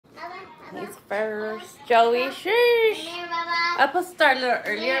He's first. Joey, sheesh. I was supposed to start a little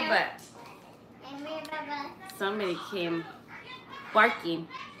earlier, but somebody came barking.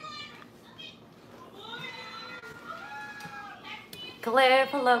 Cliff,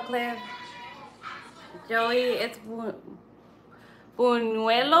 hello, Cliff. Joey, it's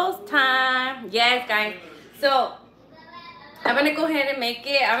Buñuelos time. Yes, guys. So I'm gonna go ahead and make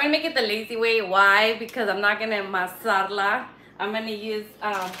it. I'm gonna make it the lazy way. Why? Because I'm not gonna masarla. I'm gonna use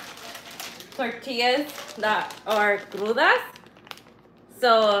tortillas that are crudas.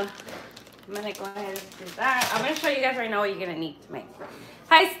 So I'm gonna go ahead and do that. I'm gonna show you guys right now what you're gonna need to make.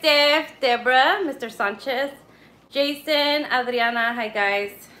 Hi, Steph, Deborah, Mr. Sanchez, Jason, Adriana. Hi,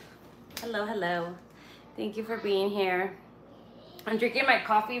 guys. Hello, hello. Thank you for being here. I'm drinking my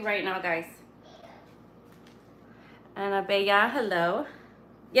coffee right now, guys. Anna Bella, hello.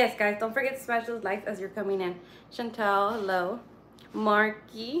 Yes, guys, don't forget to smash those likes as you're coming in. Chantel, hello.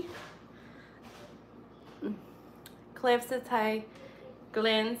 Marky. Cliff says hi.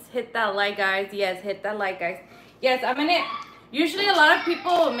 Glenn's, hit that like, guys. Yes, hit that like, guys. Yes, I'm gonna, usually a lot of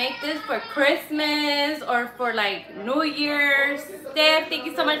people will make this for Christmas or for like New Year's. Steph, thank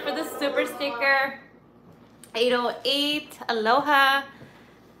you so much for the super sticker. 808, aloha.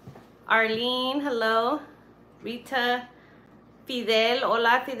 Arlene, hello. Rita, Fidel,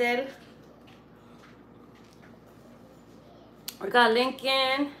 hola Fidel. We got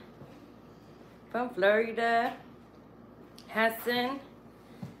Lincoln from Florida. Hassan,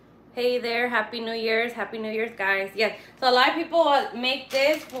 hey there, Happy New Year's, guys. Yes, so a lot of people make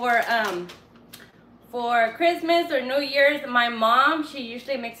this for Christmas or New Year's. My mom, she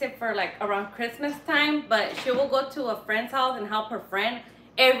usually makes it for like around Christmas time, but she will go to a friend's house and help her friend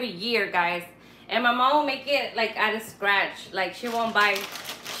every year, guys. And my mom will make it like out of scratch. Like she won't buy this.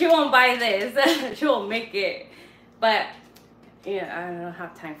 She won't make it. But yeah, I don't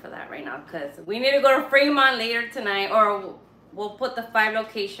have time for that right now because we need to go to Fremont later tonight, or we'll put the 5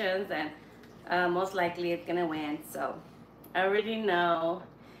 locations, and most likely it's gonna win. So I already know.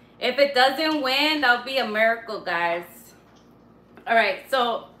 If it doesn't win, that'll be a miracle, guys. All right,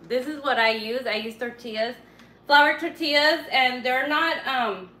 so this is what I use. I use tortillas, flour tortillas, and they're not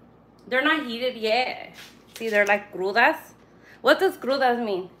heated yet. See, they're like crudas. What does crudas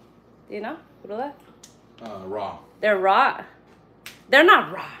mean? Do you know? Crudas? Raw. They're raw. They're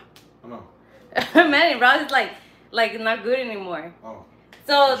not raw. I know. Man, raw is like not good anymore. Oh.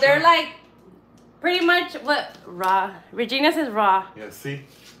 So they're like pretty much what raw. Regina says raw. Yeah, see?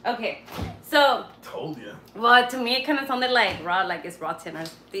 Okay. So Told you. well, to me it kind of sounded like raw, like it's rotten or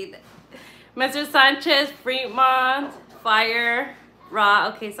something. Mr. Sanchez, Fremont, fire. Raw,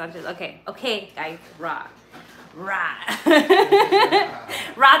 okay, Sanchez, okay, guys, raw, raw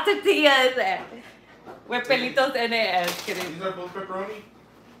tortillas, with pelitos in it. These are both pepperoni?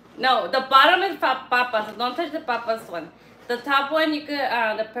 No, the bottom is papas. Don't touch the papas one. The top one, you could,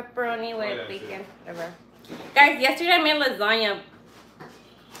 the pepperoni with bacon, whatever. Guys, yesterday I made lasagna.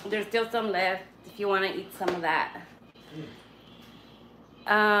 There's still some left if you want to eat some of that.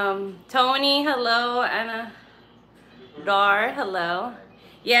 Tony, hello, Anna. Dar, hello.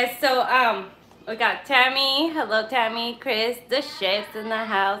 Yes, so we got Tammy, hello Tammy, Chris, the chef's in the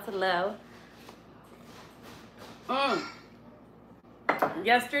house, hello.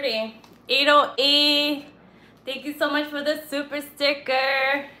 Yesterday, 808, thank you so much for the super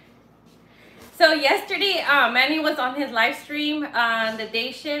sticker. So yesterday, Manny was on his live stream on the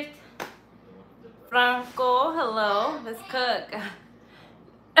day shift. Franco, hello, let's cook.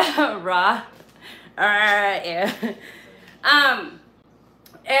 Raw. Alright, yeah.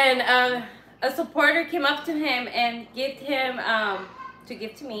 And a supporter came up to him and gave him to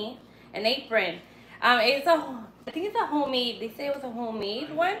give to me an apron. I think it's a homemade. They say it was a homemade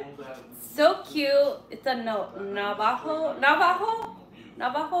one. So cute. It's a Navajo.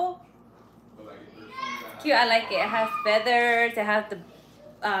 It's cute. I like it. It has feathers. It has the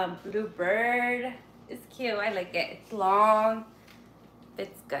blue bird. It's cute. I like it. It's long.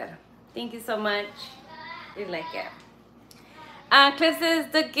 It's good. Thank you so much. You like it. Cliff says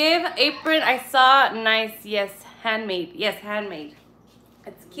the gift apron I saw, nice. Yes, handmade. Yes, handmade.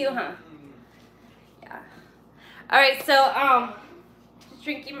 It's cute, huh? Yeah. All right, so just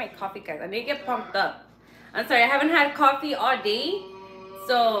drinking my coffee, guys. I need to get pumped up. I'm sorry, I haven't had coffee all day,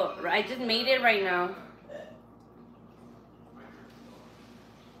 so I just made it right now.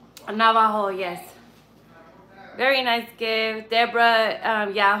 Navajo, yes. Very nice gift. Deborah,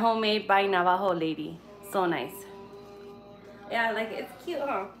 yeah, homemade by Navajo lady. So nice. Yeah, like it's cute,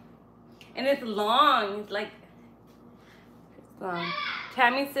 huh? And it's long. It's like it's long.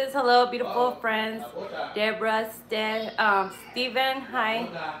 Tammy says hello, beautiful friends. Deborah, Steven, hi.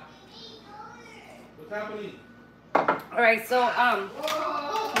 What's happening? All right, so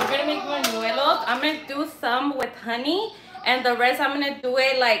we're gonna make buñuelos. I'm gonna do some with honey, and the rest I'm gonna do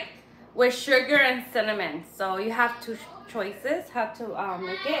it like with sugar and cinnamon. So you have two choices how to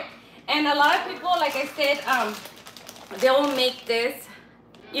make it. And a lot of people, like I said, they will make this,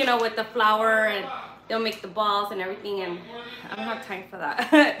 you know, with the flour, and they'll make the balls and everything, and I don't have time for that.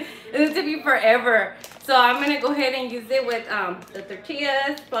 It's gonna be forever. So I'm gonna go ahead and use it with the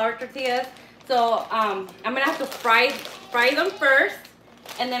tortillas, flour tortillas. So I'm gonna have to fry them first,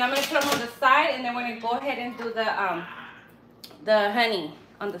 and then I'm gonna put them on the side, and then we're gonna go ahead and do the honey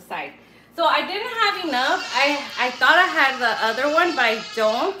on the side. So I didn't have enough. I thought I had the other one, but I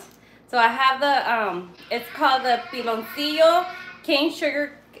don't. So I have the it's called the piloncillo cane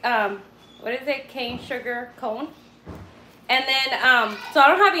sugar, what is it? Cane sugar cone. And then so I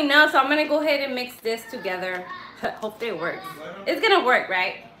don't have enough, so I'm gonna go ahead and mix this together. Hopefully it works. It's gonna work,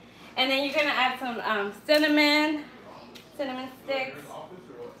 right? And then you're gonna add some cinnamon sticks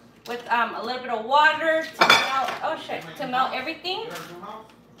with a little bit of water to melt. Oh shit! To melt everything.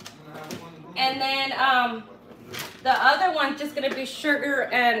 And then the other one's just gonna be sugar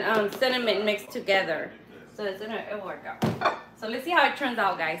and cinnamon mixed together. So it'll work out. So let's see how it turns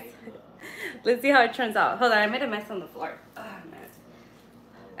out, guys. Let's see how it turns out. Hold on, I made a mess on the floor. Oh man.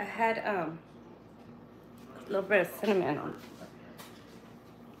 I had a little bit of cinnamon on.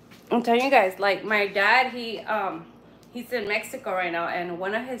 I'm telling you guys, like my dad, he's in Mexico right now, and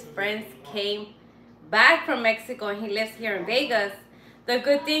one of his friends came back from Mexico, and he lives here in Vegas. The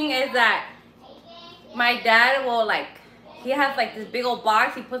good thing is that my dad will, like, he has like this big old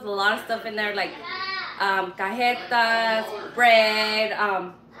box. He puts a lot of stuff in there, like cajetas, bread,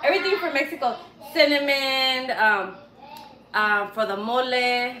 everything from Mexico, cinnamon, for the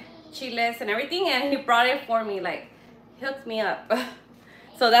mole, chiles, and everything. And he brought it for me, like, he hooked me up.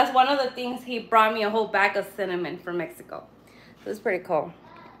 So that's one of the things. He brought me a whole bag of cinnamon from Mexico. So it's pretty cool.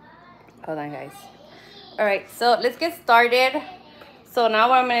 Hold on, guys. All right, so let's get started. So now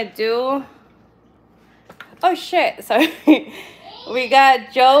what I'm gonna do, oh shit, sorry. We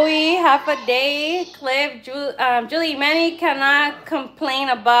got Joey, half a day, Cliff, Julie. Manny cannot complain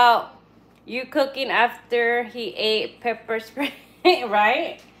about you cooking after he ate pepper spray,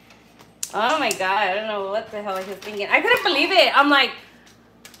 right? Oh my God, I don't know what the hell he was thinking. I couldn't believe it. I'm like,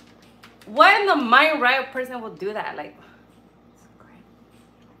 what in the mind right person will do that? Like,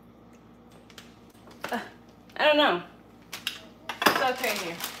 I don't know. So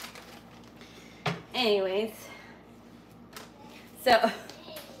crazy. Anyways, so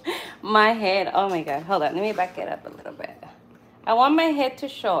my head, oh my God, hold on, let me back it up a little bit. I want my head to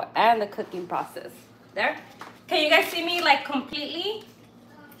show and the cooking process. There? Can you guys see me like completely?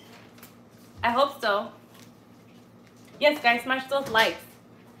 I hope so. Yes, guys, smash those likes.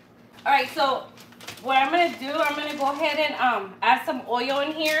 All right, so what I'm gonna do, I'm gonna go ahead and add some oil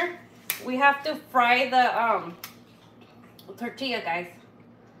in here. We have to fry the tortilla, guys.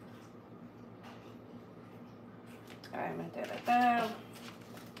 All right, I'm gonna do it like that.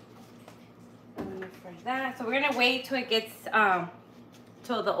 I'm gonna fry that. So we're gonna wait till it gets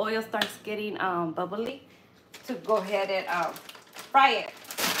till the oil starts getting bubbly to go ahead and fry it.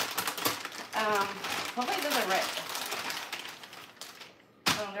 Hopefully it doesn't rip.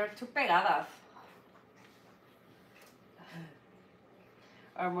 Oh, they're too pegadas.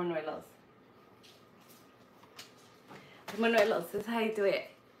 Or Buñuelos. Buñuelos is how you do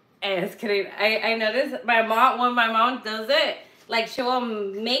it. And just kidding. I noticed my mom, when my mom does it, like she will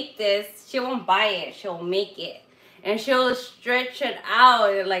make this, she won't buy it, she'll make it. And she'll stretch it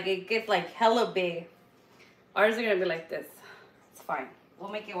out, and like it gets like hella big. Ours are gonna be like this. It's fine. We'll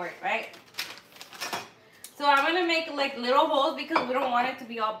make it work, right? So I'm gonna make like little holes because we don't want it to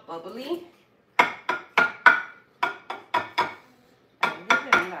be all bubbly.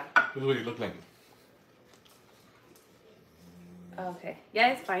 This is what you look like. Okay. Yeah,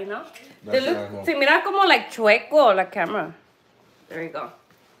 it's fine, no? Se mira como like chueco la camera. There you go.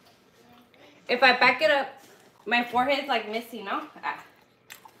 If I back it up, my forehead's like missing, no? Ah.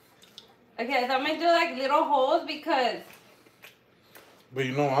 Okay, so I'm gonna do like little holes because... But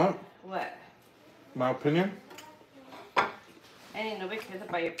you know what? What? My opinion? I didn't know cares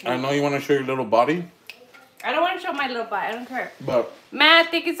about your opinion. I know you want to show your little body. I don't want to show my little body. I don't care. But Matt,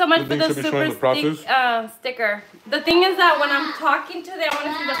 thank you so much for the super sticker. The thing is that when I'm talking to them, I want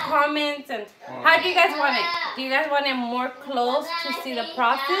to see the comments. And how do you guys want it? Do you guys want it more close to see the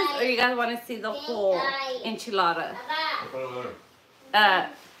process, or you guys want to see the whole enchilada?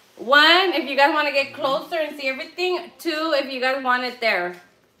 One, if you guys want to get closer and see everything. Two, if you guys want it there.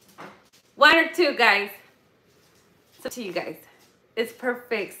 One or two, guys. It's up to you guys. It's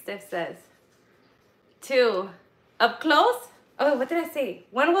perfect, Steph says. 2. Up close? Oh, what did I say?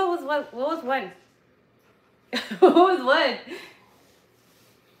 One, what was one? What was one?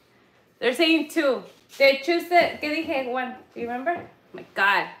 They're saying 2. They choose it. ¿Qué dije? 1. Do you remember? Oh my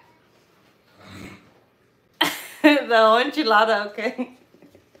God. The whole enchilada, okay.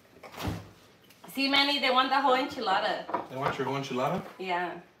 See, Manny, they want the whole enchilada. They want your whole enchilada?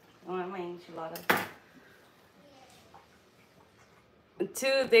 Yeah, I want my enchilada.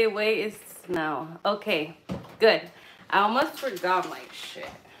 2, they weigh is now. Okay, good. I almost forgot my shit.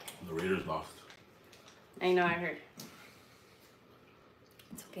 The Raiders lost. I know, I heard.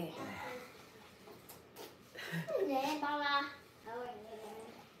 It's okay.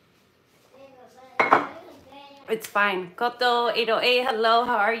 It's fine. Koto 808, hello,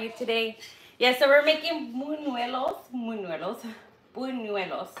 how are you today? Yeah, so we're making buñuelos.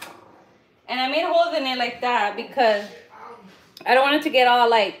 And I made holes in it like that because I don't want it to get all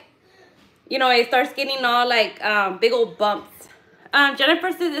like, you know, it starts getting all like big old bumps.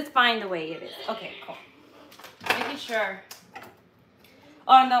 Jennifer says it's fine the way it is. Okay, cool. Making sure.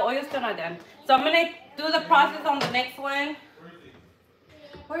 Oh, and the oil's still not done. So I'm gonna do the process on the next one.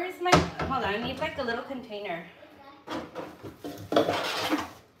 Where's my, hold on, I need like a little container.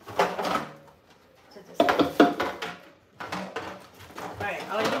 Alright,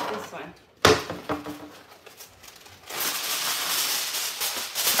 I'll use this one.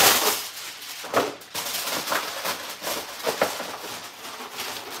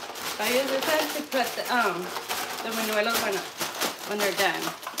 I'll use this one to put the buñuelos when they're done.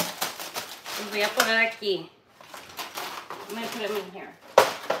 Los voy a poner aquí. I'm going to put them in here.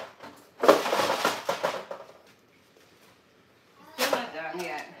 Still not done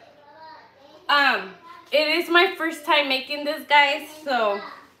yet. It is my first time making this, guys, so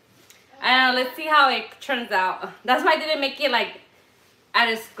let's see how it turns out. That's why I didn't make it like out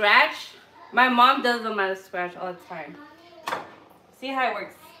of scratch. My mom does them out of scratch all the time. See how it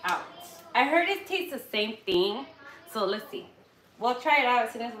works out. I heard it tastes the same thing, so let's see. We'll try it out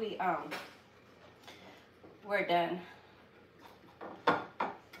as soon as we're done.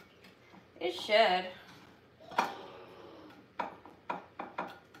 It should.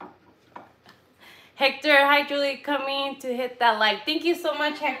 Hector, hi Julie, coming to hit that like. Thank you so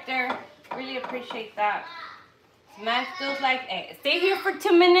much, Hector. Really appreciate that. Smash those like. Hey, stay here for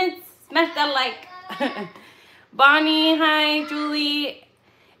 2 minutes. Smash that like. Bonnie, hi Julie.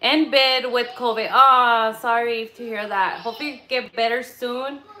 In bed with COVID. Oh, sorry to hear that. Hope you get better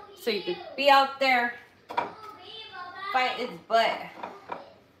soon so you can be out there. Fight its butt.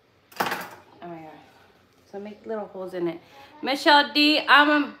 Oh my god. So make little holes in it. Michelle D,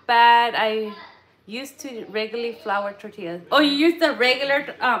 I'm bad. I used to regularly flour tortillas. Oh, you use the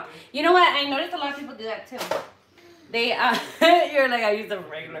regular. You know what? I noticed a lot of people do that too. They you're like, I use the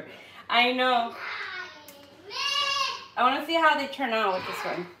regular. I know. I want to see how they turn out with this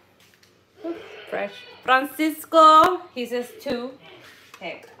one. Ooh, fresh. Francisco, he says 2.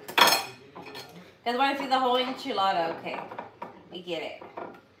 Okay. Guys want to see the whole enchilada. Okay. We get it.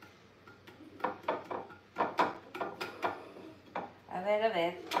 A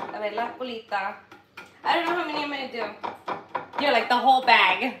ver la colita. I don't know how many I'm going to do. Yeah, like the whole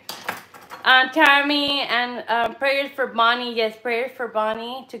bag. Tammy and prayers for Bonnie. Yes, prayers for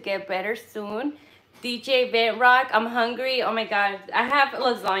Bonnie to get better soon. DJ Vent Rock, I'm hungry. Oh my god, I have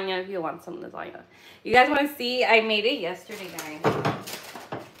lasagna if you want some lasagna. You guys want to see? I made it yesterday, guys.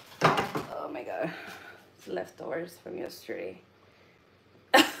 Oh my god, it's leftovers from yesterday.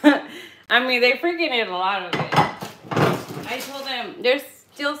 I mean, they freaking ate a lot of it. I told them there's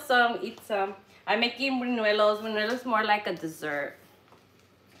still some, eat some. I'm making buñuelos. Buñuelos more like a dessert.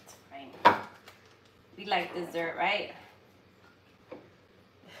 It's fine. We like dessert, right?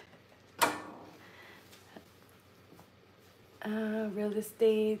 Real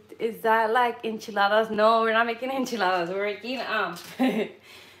estate, is that like enchiladas? No, we're not making enchiladas. We're making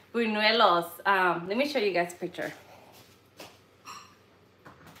buñuelos. Let me show you guys a picture.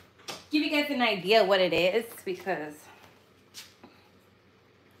 Give you guys an idea what it is, because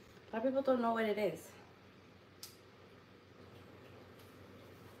a lot of people don't know what it is.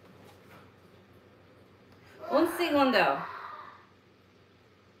 Un segundo.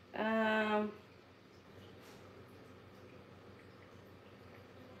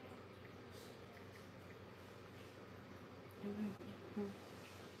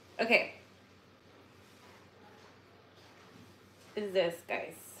 Okay. Is this,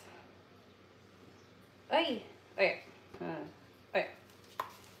 guys? Oi. Okay. Okay.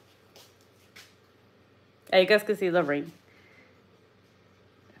 Yeah, you guys can see the ring.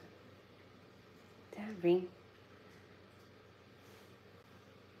 That ring.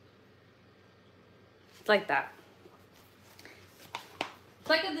 It's like that. It's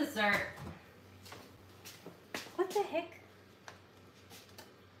like a dessert. What the heck?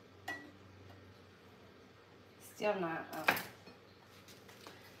 Still not.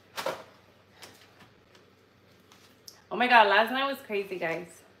 Oh my god, last night was crazy, guys.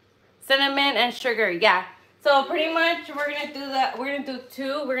 Cinnamon and sugar, yeah. So pretty much we're gonna do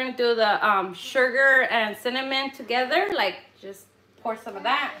two. We're gonna do the sugar and cinnamon together. Like just pour some of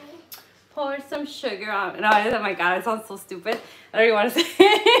that. Pour some sugar on. No, oh my god, it sounds so stupid. I don't even want to say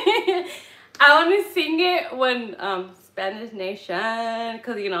it. I want to sing it when Spanish Nation,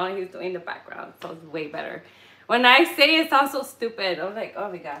 because you know he's doing the background, so it's way better. When I say it, it sounds so stupid. I was like,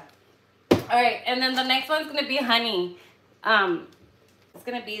 oh my god. All right, and then the next one's gonna be honey. It's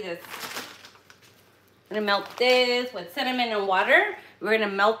gonna be this. I'm gonna melt this with cinnamon and water. We're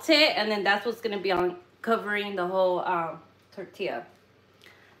gonna melt it, and then that's what's gonna be on covering the whole tortilla.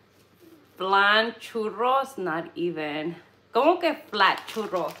 Flan churros, not even. Como que flat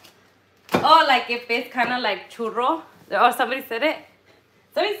churro? Oh, like if it's kind of like churro. Oh, somebody said it?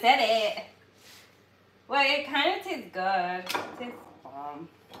 Somebody said it. Well, it kind of tastes good. It tastes bomb.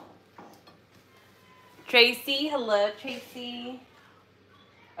 Tracy, hello, Tracy.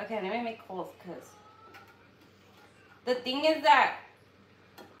 Okay, let me make holes, because the thing is that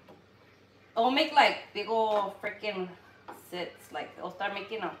it'll make like big old freaking sits. Like, it'll start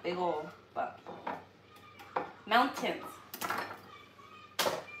making a big old mountains.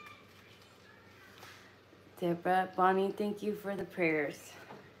 Deborah, Bonnie, thank you for the prayers.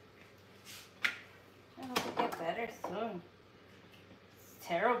 I hope it get better soon. It's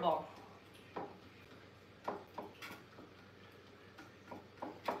terrible.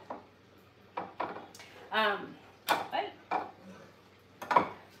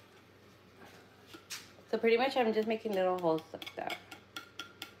 So pretty much I'm just making little holes like that.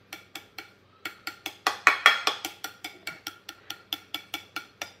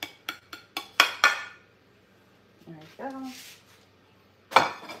 There we go.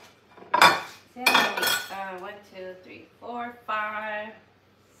 1, 2, 3, 4, 5,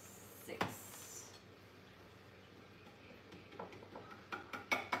 6.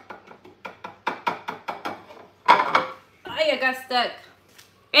 Ay, I got stuck.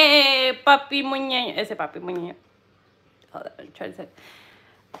 Hey, Papi Muñeño. Ese Papi Muñeño. Hold on, I'm trying to say.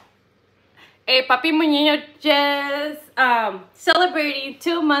 Hey, Papi Muñeño just celebrating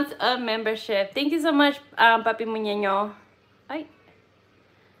 2 months of membership. Thank you so much, Papi Muñeño. Ay.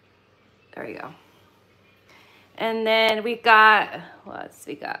 There we go. And then we got, what else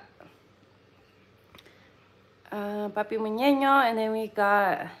we got? Papi Muñeño, and then we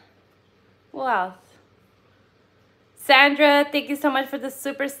got, who else? Sandra, thank you so much for the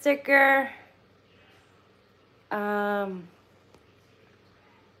super sticker. Matt,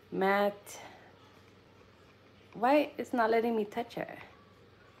 why it's not letting me touch it?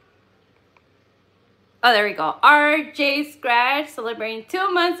 Oh, there we go. RJ Scratch, celebrating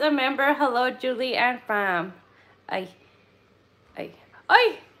 2 months a member. Hello, Julie and Fram. Ay.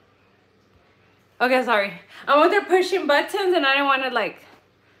 Okay, sorry. I went there pushing buttons and I didn't want to like.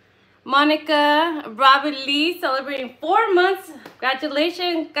 Monica, Robin Lee, celebrating 4 months.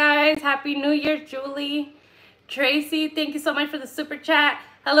 Congratulations, guys. Happy New Year, Julie. Tracy, thank you so much for the super chat.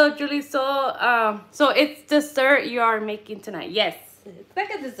 Hello, Julie. So it's dessert you are making tonight. Yes, it's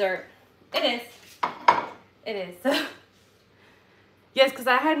like a dessert. It is. It is. Yes, because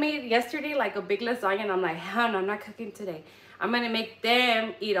I had made yesterday like a big lasagna, and I'm like, hell no, I'm not cooking today. I'm going to make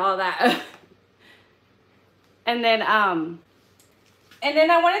them eat all that. And then I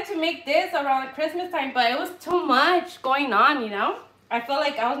wanted to make this around Christmas time, but it was too much going on, you know? I felt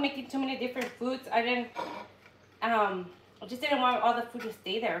like I was making too many different foods. I just didn't want all the food to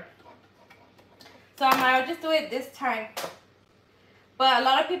stay there. So I'm like, I'll just do it this time. But a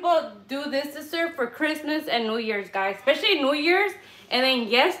lot of people do this dessert for Christmas and New Year's, guys. Especially New Year's. And then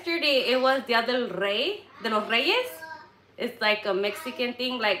yesterday, it was Dia del Rey, de los Reyes. It's like a Mexican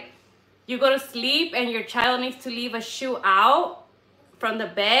thing. Like, you go to sleep and your child needs to leave a shoe out from the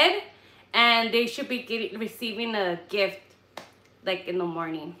bed, and they should be receiving a gift like in the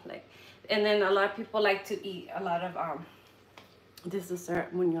morning. Like, and then a lot of people like to eat a lot of this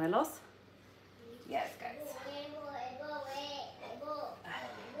dessert, Buñuelos. Yes, guys.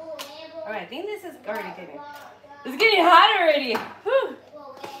 All right, I think this is already getting, it's getting hot already. Whew.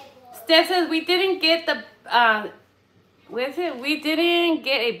 Steph says we didn't get the with it, we didn't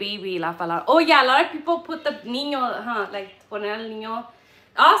get a baby, la palabra. Oh yeah, a lot of people put the niño, like poner al niño.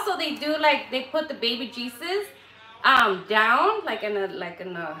 Also, they do like, they put the baby Jesus down like in a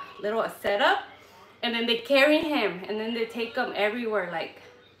little setup, and then they carry him, and then they take him everywhere, like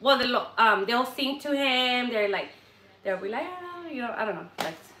well, they'll sing to him. They'll be like, "Ah," you know, I don't know,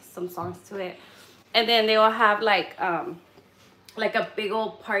 like some songs to it. And then they will have like a big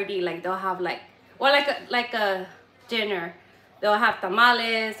old party. Like they'll have like a dinner. They'll have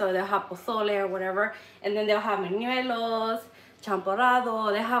tamales or they'll have pozole or whatever. And then they'll have miel,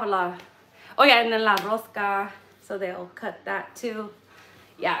 champorado. They have a lot. Oh yeah, and then la rosca. So they'll cut that too.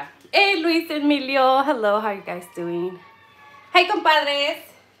 Yeah. Hey, Luis Emilio. Hello, how you guys doing? Hi, compadres.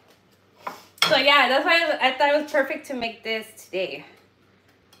 So yeah, that's why I thought it was perfect to make this today.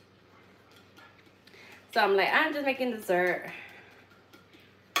 So I'm like, I'm just making dessert.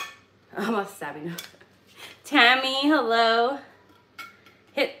 I'm all savvy now. Tammy, hello.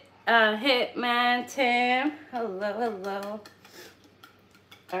 Hitman Tim. Hello, hello.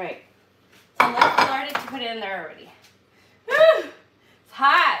 Alright. So let's start it to put it in there already. It's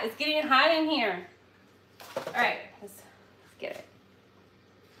hot. It's getting hot in here. Alright, let's get it.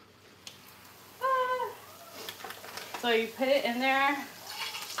 So you put it in there.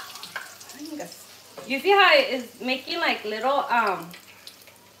 You see how it is making like little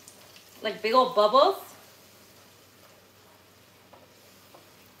like big old bubbles?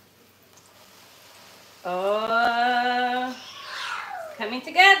 Oh, it's coming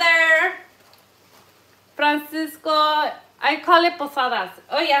together. Francisco, I call it posadas.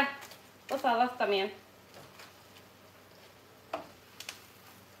 Oh yeah, posadas también.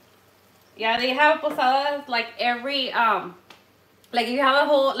 Yeah, they have posadas like every like if you have a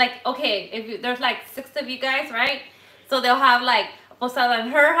whole, like, okay, there's like 6 of you guys, right? So they'll have like a posada in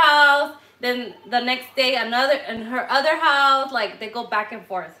her house, then the next day another in her other house, like they go back and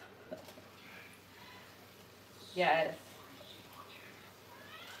forth. Yes.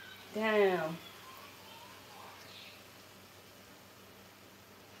 Damn.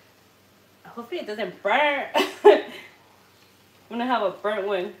 Hopefully it doesn't burn. I'm gonna have a burnt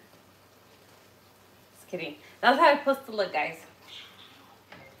one. Just kidding. That's how it's supposed to look, guys.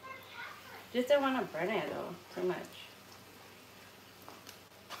 Just don't want to burn it though, too much.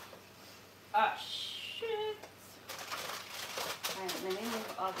 Oh shit. Alright, let me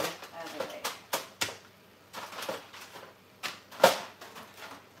move all this out of the way.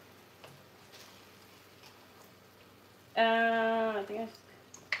 I think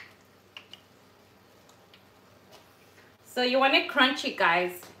so you want it crunchy,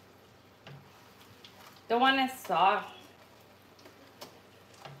 guys. Don't want it soft.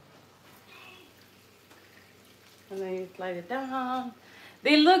 And then you slide it down.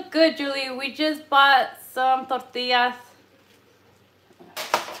 They look good, Julie. We just bought some tortillas.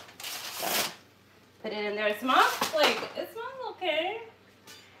 Put it in there. It smells okay.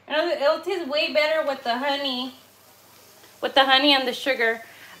 And it'll taste way better with the honey. With the honey and the sugar.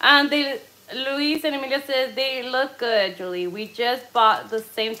 Luis and Emilio says they look good, Julie. We just bought the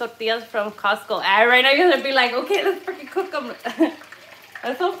same tortillas from Costco. Right now you're gonna be like, okay, let's freaking cook them.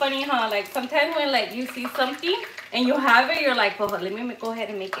 That's so funny, huh? Like sometimes when like you see something and you have it, you're like, oh, let me go ahead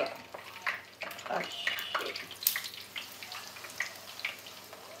and make it. Oh shit.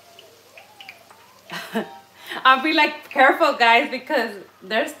 I'll be like, careful, guys, because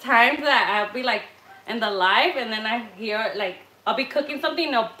there's times that I'll be like in the live and then I hear like I'll be cooking something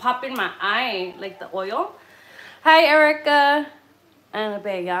and it'll pop in my eye, like the oil. Hi, Erica and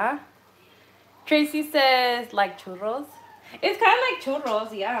Bella. Tracy says like churros. It's kind of like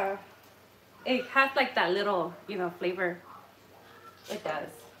churros, yeah. It has like that little, you know, flavor. It does.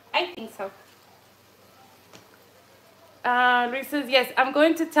 I think so. Luis says, yes, I'm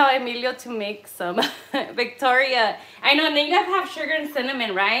going to tell Emilio to make some. Victoria. I know, and then you guys have sugar and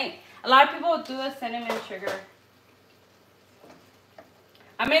cinnamon, right? A lot of people do the cinnamon sugar.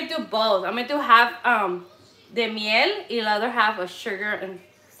 I'm going to do both. I'm going to do half the miel and the other half of sugar and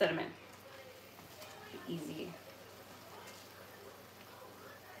cinnamon. Easy.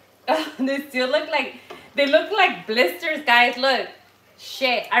 They still look like, they look like blisters, guys. Look.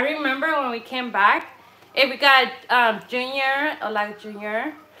 Shit. I remember when we came back, we got Junior, Hola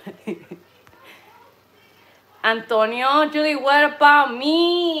Junior. Antonio, Julie, what about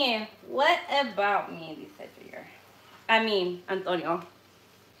me? What about me? Dice Junior. I mean, Antonio.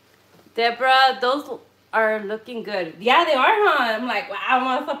 Deborah, those are looking good. Yeah, they are, huh? I'm like, wow, I'm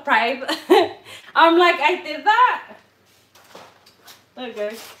all surprised. I'm like, I did that.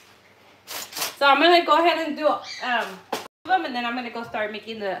 Okay. So I'm going to go ahead and do them, and then I'm going to go start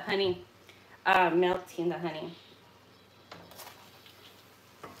making the honey. Melting the honey.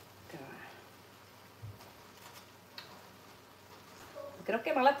 Creo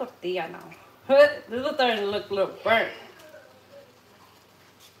que va la tortilla now. This is starting to look a little burnt.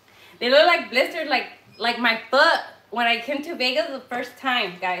 They look like blisters, like my foot. when I came to Vegas the first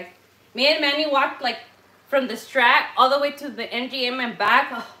time, guys. Me and Manny walked like from the Strat all the way to the MGM and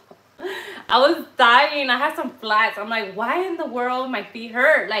back. I was dying. I had some flats. I'm like, why in the world my feet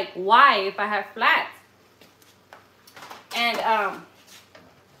hurt? Like, why if I have flats? And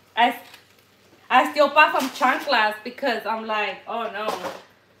I still bought some chanclas because I'm like, oh no,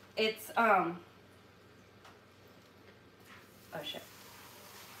 it's oh shit.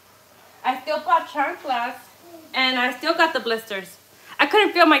 I still bought chanclas and I still got the blisters. I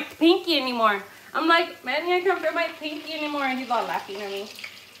couldn't feel my pinky anymore. I'm like, man, I can't feel my pinky anymore, and he's all laughing at me.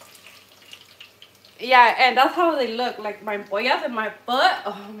 Yeah, and that's how they look, like my boyas and my foot.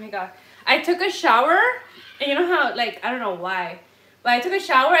 Oh my god. I took a shower, and you know how, like, I don't know why, but I took a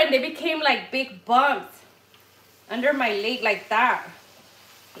shower and they became like big bumps under my leg, like that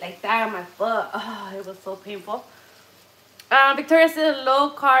on my foot. Oh, it was so painful. Victoria said low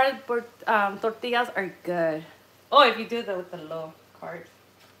carb tortillas are good. Oh, if you do that with the low carbs.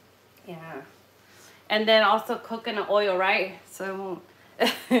 Yeah. And then also coconut oil, right? So it won't.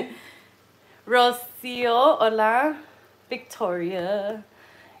 Rocio, hola. Victoria.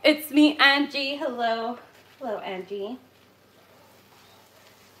 It's me, Angie. Hello. Hello, Angie.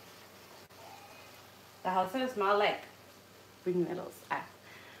 The house doesn't smell like Buñuelos.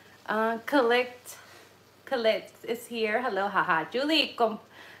 Collect is here. Hello, haha. Julie,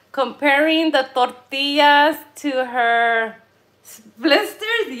 comparing the tortillas to her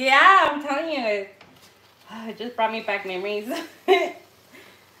blisters. Yeah, I'm telling you. It just brought me back memories.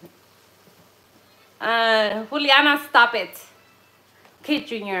 Juliana, stop it. Kate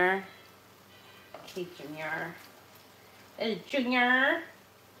Jr. Kate Jr. El Jr.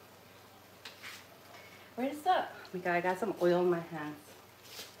 Where's the... Oh my god, I got some oil in my hands.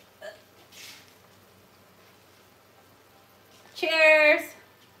 Cheers!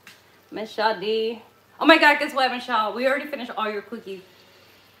 Michelle D. Oh my god, guess what, Michelle? We already finished all your cookies.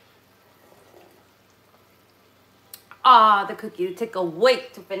 Ah, the cookie. Take a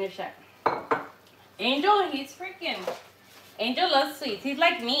week to finish it. Angel, he's freaking... Angel loves sweets. He's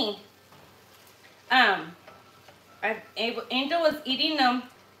like me. Angel was eating them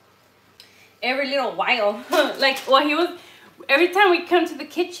every little while. Like, well, he was... Every time we come to the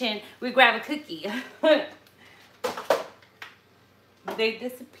kitchen, we grab a cookie. They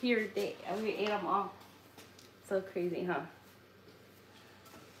disappeared. We ate them all. So crazy, huh?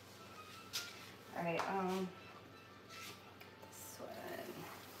 All right, this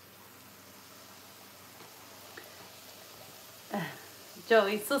one.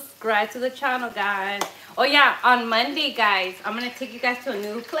 Joey, subscribe to the channel, guys. Oh yeah, on Monday, guys, I'm gonna take you guys to a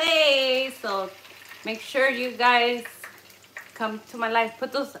new place. So make sure you guys come to my live.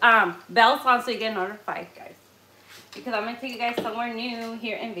 Put those bells on so you get notified, guys. Because I'm gonna take you guys somewhere new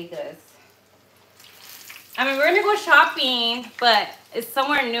here in Vegas. I mean, we're gonna go shopping, but it's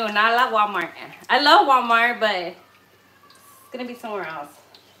somewhere new, not like Walmart. I love Walmart, but it's gonna be somewhere else.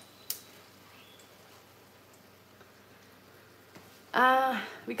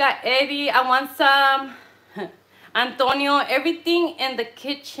 We got Eddie. I want some. Antonio, everything in the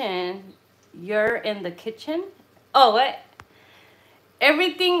kitchen. You're in the kitchen? Oh, what?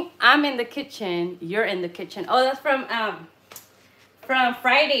 Everything, I'm in the kitchen, you're in the kitchen. Oh, that's from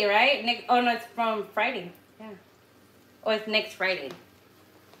Friday, right? Oh no, it's from Friday. Yeah. Oh, it's next Friday.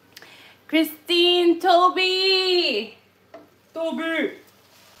 Christine, Toby.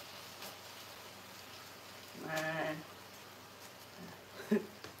 Man.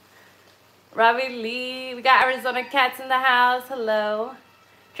 Robbie Lee, we got Arizona Cats in the house. Hello.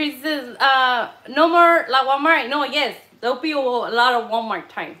 Tracy says, no more La Walmart. No, yes. There'll be a lot of Walmart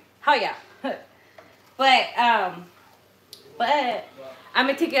time. Hell yeah. But I'm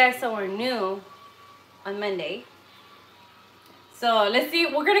gonna take you guys somewhere new on Monday. So let's see.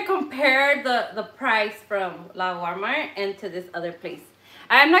 We're gonna compare the price from La Walmart and to this other place.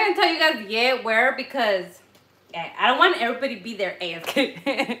 I'm not gonna tell you guys yet where because I don't want everybody to be there ASK.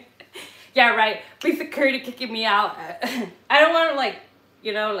 Yeah, right. Please security kicking me out. I don't want to like,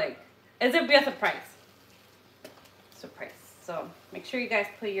 you know, like it's gonna be a surprise. So make sure you guys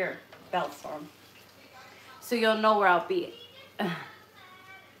put your belts on so you'll know where I'll be.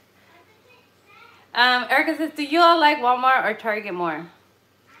 Erica says, do you all like Walmart or Target more?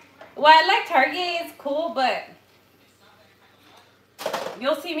 Well, I like Target, it's cool, but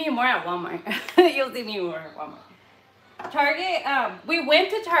you'll see me more at Walmart. You'll see me more at Walmart. Target, we went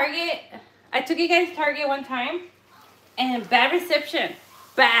to Target. I took you guys to Target one time and bad reception.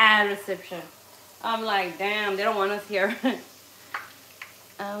 I'm like, damn, they don't want us here.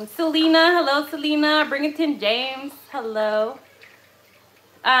 Selena, hello Selena. Bringington James, hello.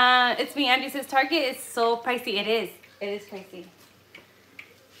 It's me, Angie says Target is so pricey. It is. It is crazy.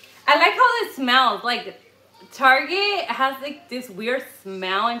 I like how it smells. Like, Target has like this weird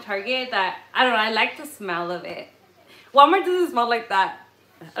smell in Target that, I don't know, I like the smell of it. Walmart doesn't smell like that.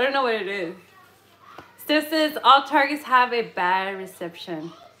 I don't know what it is. Steph says all Targets have a bad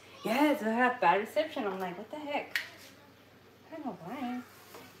reception. Yes, they have bad reception. I'm like, what the heck? I don't know why.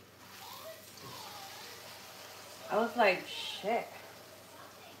 I was like, shit.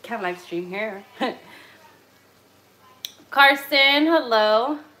 Can't live stream here. Carson,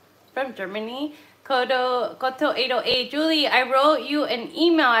 hello. From Germany. Koto 808. Julie, I wrote you an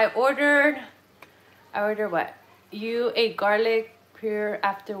email. I ordered what? You a garlic pure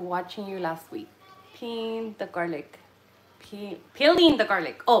after watching you last week. Peeling the garlic. Peeling the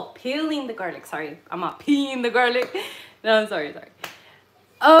garlic. Oh, peeling the garlic. Sorry. I'm not peeing the garlic. No, sorry.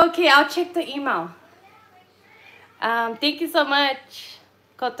 Okay, I'll check the email. Thank you so much,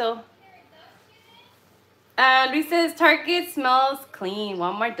 Koto. Luis says Target smells clean.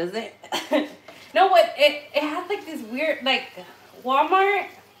 Walmart doesn't. No, what? It has like this weird, like, Walmart.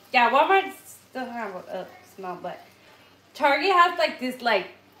 Yeah, Walmart doesn't have a smell, but Target has like this like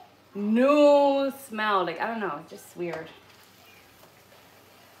new smell. Like, I don't know, it's just weird.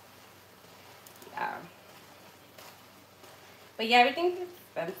 Yeah. But yeah, everything's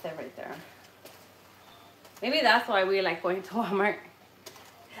expensive right there. Maybe that's why we like going to Walmart.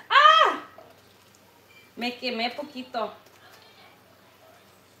 Ah! Me quemé poquito.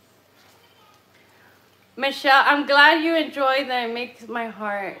 Michelle, I'm glad you enjoy that. It makes my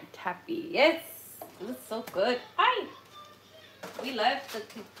heart happy. Yes, it was so good. Hi. We love the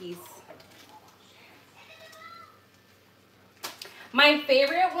cookies. My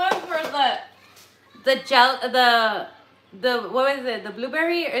favorite ones were the gel, the what was it? The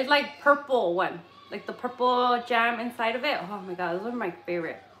blueberry. It's like purple one, like the purple jam inside of it. Oh my god, those are my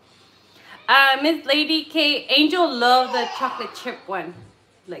favorite. Miss Lady K, Angel loved the chocolate chip one,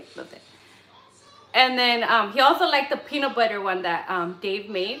 like loved it. And then he also liked the peanut butter one that Dave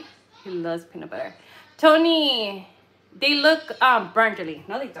made. He loves peanut butter. Tony, they look burnt, Julie.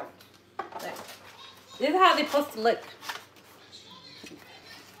 No, they don't. Look. This is how they're supposed to look.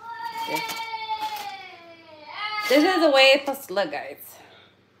 This is the way it's supposed to look, guys.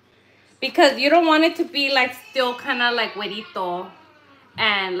 Because you don't want it to be like still kind of like huerito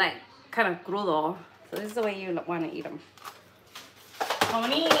and like kind of crudo. So this is the way you want to eat them.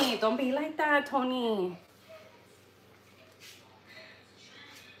 Tony, don't be like that, Tony.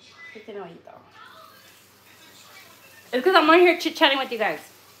 It's because I'm on here chit-chatting with you guys.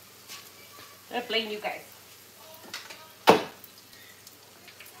 I'm gonna blame you guys.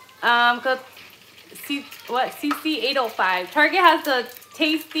 CC 805. Target has the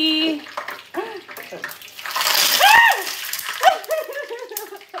tasty. What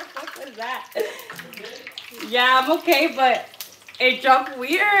was that? Yeah, I'm okay, but it dropped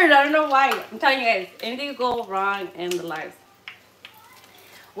weird. I don't know why. I'm telling you guys, anything go wrong in the lives.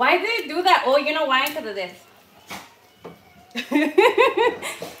 Why did it do that? Oh, you know why? Because of this.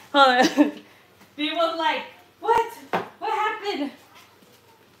 Hold on. He was like, what? What happened?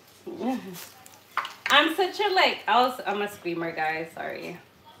 I'm such a like, I'm a screamer, guys. Sorry.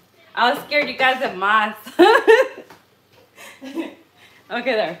 I was scared you guys had moths. Okay,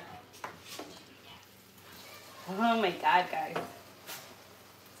 there. Oh my god, guys.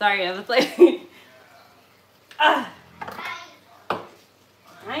 Sorry, I was like...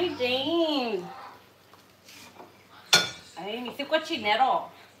 Hi, James. Ay, me hice cochinero.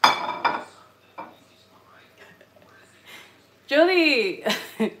 Julie.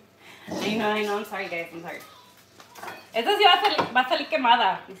 I know, I'm sorry, guys, I'm sorry. Esta sí va a salir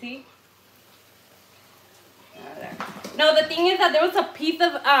quemada, you see? No, the thing is that there was a piece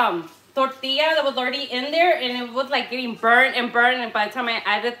of tortilla that was already in there, and it was like getting burnt, and by the time I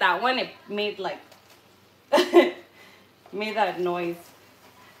added that one, it made like made that noise.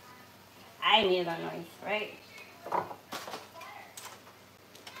 I made that noise, right?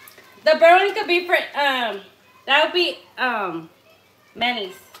 The burn could be for that would be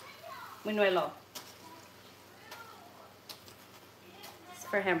Manny's Buñuelo. It's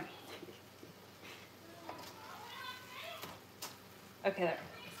for him. Okay, there.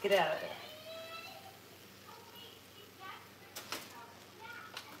 Let's get it out of there.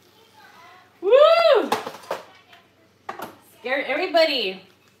 Woo! Scared everybody.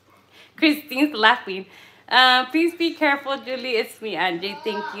 Christine's laughing. Please be careful, Julie. It's me, Angie.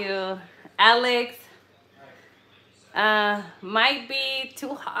 Thank you. Alex. Might be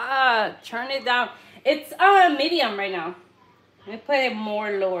too hot. Turn it down. It's medium right now. Let me put it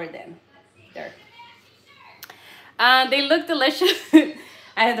more lower than there. They look delicious.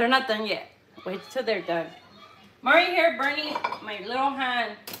 And they're not done yet. Wait till they're done. I'm already here burning my little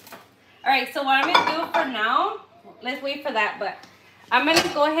hand. Alright, so what I'm going to do for now, let's wait for that, but I'm going to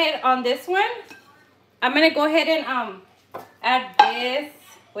go ahead on this one. I'm going to go ahead and add this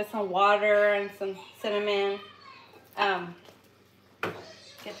with some water and some cinnamon. Get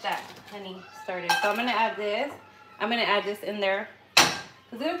that honey started. So I'm going to add this. I'm going to add this in there.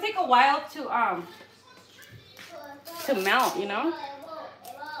 Because it'll take a while to melt, you know?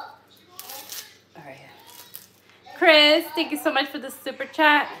 Alright. Chris, thank you so much for the super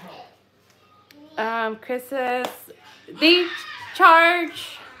chat. Chris says they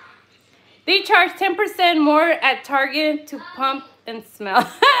charge 10% more at Target to pump and smell.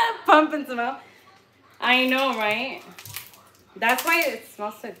 Pump and smell. I know, right? That's why it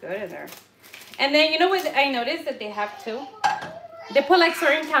smells so good in there. And then you know what I noticed that they have too? They put like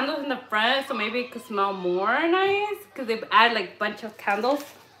certain candles in the front so maybe it could smell more nice because they add like a bunch of candles.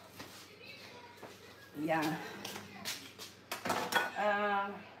 Yeah.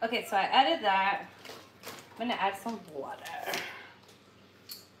 Okay, so I added that. I'm gonna add some water.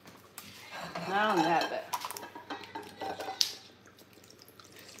 Not on that, but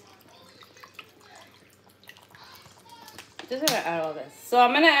just gonna add all this. So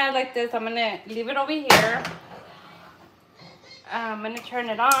I'm gonna add like this. I'm gonna leave it over here. I'm gonna turn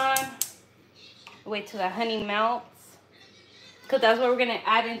it on. Wait till the honey melts, cause that's what we're gonna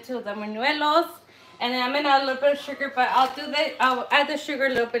add into the buñuelos. And then I'm gonna add a little bit of sugar, but I'll do that. I'll add the sugar a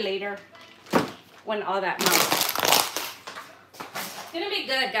little bit later when all that melts. It's gonna be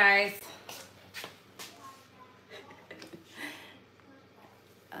good, guys.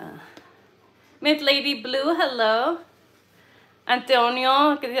 Miss Lady Blue, hello.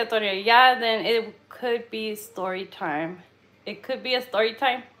 Antonio, ¿qué dice Antonio? Yeah, then it could be story time. It could be a story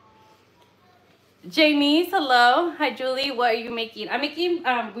time. Janice, hello. Hi, Julie. What are you making? I'm making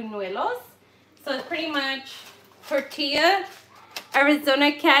buñuelos. So it's pretty much tortilla.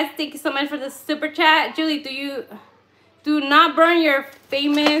 Arizona Cats, thank you so much for the super chat. Julie, do not burn your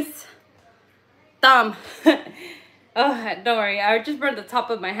famous thumb. Oh, don't worry. I just burned the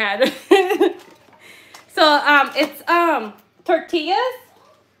top of my hand. So it's tortillas.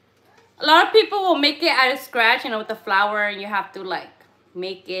 A lot of people will make it out of scratch, you know, with the flour, and you have to like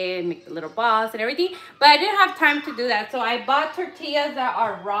make the little balls and everything. But I didn't have time to do that, so I bought tortillas that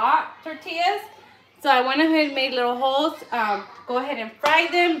are raw tortillas. So I went ahead and made little holes. Go ahead and fry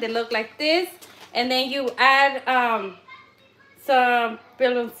them. They look like this, and then you add some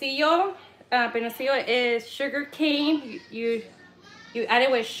piloncillo. Piloncillo is sugar cane. You add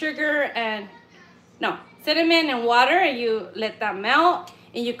it with sugar and cinnamon and water, and you let that melt,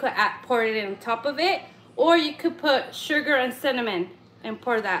 and you could pour it on top of it, or you could put sugar and cinnamon and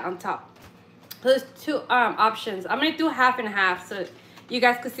pour that on top. So there's two options. I'm gonna do half and half so you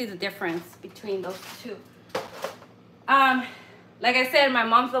guys could see the difference between those two. Like I said, my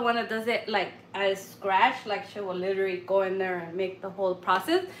mom's the one that does it like at a scratch. Like she will literally go in there and make the whole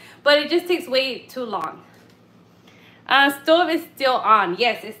process, but it just takes way too long. Stove is still on.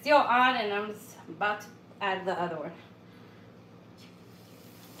 Yes, it's still on, and I'm just about to add the other one.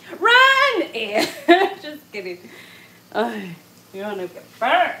 Run! Yeah. Just kidding. Oh, you wanna get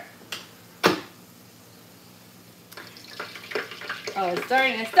burnt. Oh, it's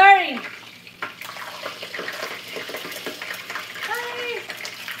starting. It's starting. Hi.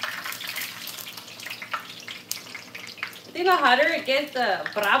 I think the hotter it gets, the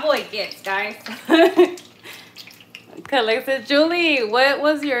bravo it gets, guys. Like says, Julie, what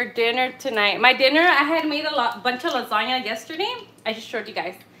was your dinner tonight? My dinner, I had made a bunch of lasagna yesterday. I just showed you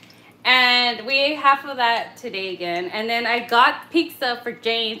guys. And we ate half of that today again. And then I got pizza for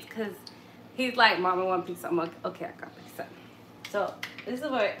James because he's like, Mom, I want pizza. I'm like, okay, I got pizza. So this is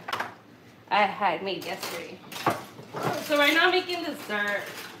what I had made yesterday. So right now I'm making dessert.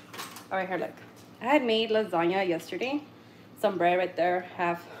 All right, here, look. I had made lasagna yesterday. Some bread right there,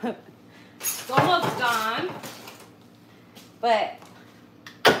 half. It's almost gone. But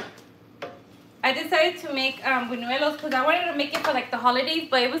I decided to make buñuelos because I wanted to make it for like the holidays,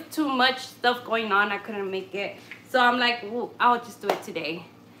 but it was too much stuff going on. I couldn't make it. So I'm like, ooh, I'll just do it today.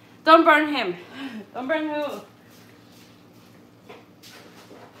 Don't burn him. Don't burn who?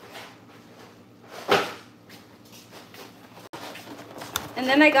 And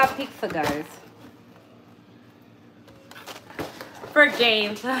then I got pizza, guys. For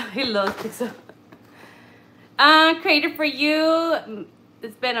James. He loves pizza. Created for you.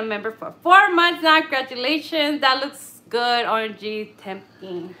 It's been a member for 4 months now. Congratulations. That looks good. OMG,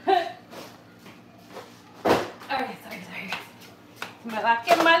 tempting. Alright, sorry. Me va a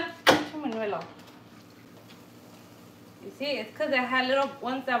quemar mucho buñuelo. You see, it's because I had little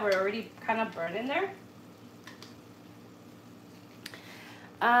ones that were already kind of burned in there.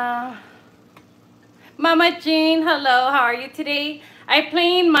 Uh, Mama Jean, hello. How are you today? I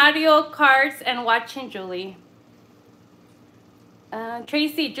playing Mario Karts and watching Julie.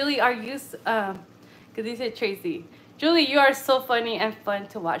 Tracy, Julie, are you? Because he said Tracy. Julie, you are so funny and fun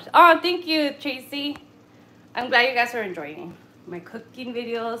to watch. Oh, thank you, Tracy. I'm glad you guys are enjoying my cooking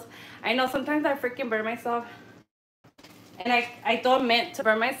videos. I know sometimes I freaking burn myself. And I don't meant to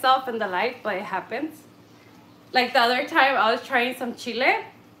burn myself in the light, but it happens. Like the other time I was trying some chile.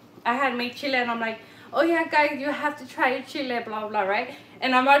 I had made chile and I'm like, oh yeah, guys, you have to try chile, blah, blah, right?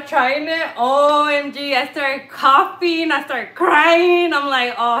 And I'm not trying it. OMG, I started coughing. I started crying. I'm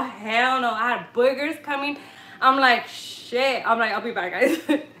like, oh, hell no. I had boogers coming. I'm like, shit. I'm like, I'll be back, guys.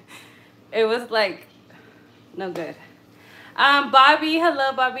 It was like, no good. Bobby,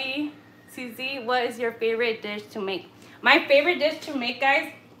 hello, Bobby. CZ, what is your favorite dish to make? My favorite dish to make,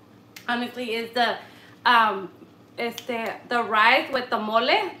 guys, honestly, is the rice with the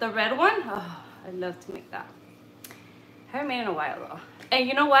mole, the red one. Oh, I love to make that. I haven't made it in a while though. And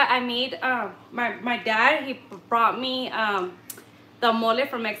you know what? I made my dad, he brought me the mole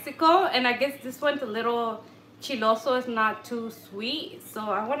from Mexico, and I guess this one's a little chiloso. It's not too sweet, so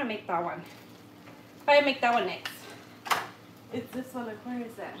I want to make that one. Probably make that one next. It's this one. Like, where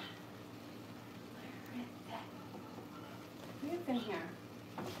is that? It's in here.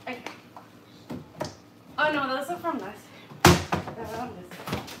 Oh no, those are from last.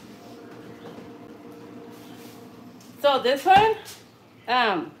 So this one,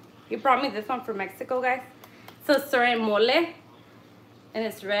 he brought me this one from Mexico, guys. So it's certain mole, and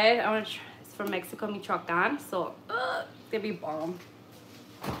it's red. It's from Mexico, Michoacan. So it's gonna be bomb.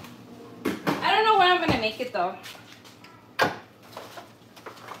 I don't know where I'm gonna make it though.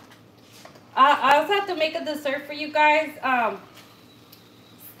 I also have to make a dessert for you guys.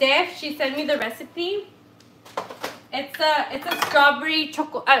 Steph, she sent me the recipe. It's a strawberry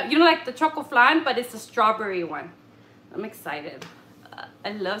choco. You know, like the choco flan, but it's a strawberry one. I'm excited.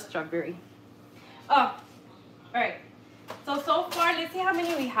 I love strawberry. Oh, all right. So far, let's see how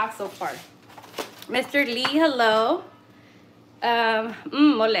many we have so far. Mr. Lee, hello.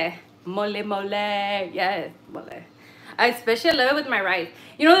 Mole, yes, mole. I especially love it with my rice.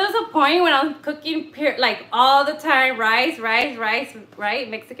 You know, there was a point when I was cooking like all the time rice, right?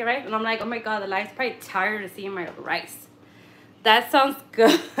 Mexican rice. And I'm like, oh my God, the life's probably tired of seeing my rice. That sounds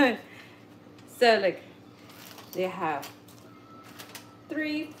good. So look, they have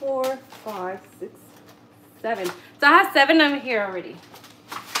 3, 4, 5, 6, 7. So I have 7 of them here already.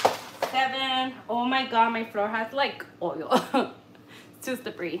 7. Oh my God, my floor has like oil. It's too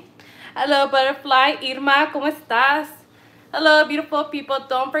slippery. Hello, butterfly. Irma, ¿cómo estás? Hello, beautiful people.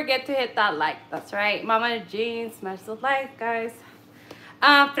 Don't forget to hit that like. That's right. Mama Jean, smash the like, guys.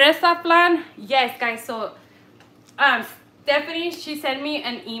 Fresa flan. Yes, guys. So, Stephanie, she sent me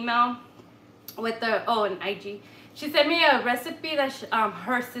an email with an IG. She sent me a recipe that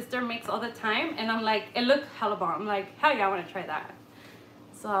her sister makes all the time. And I'm like, it looked hella bomb. I'm like, hell yeah, I want to try that.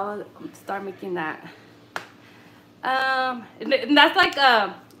 So I'll start making that. And that's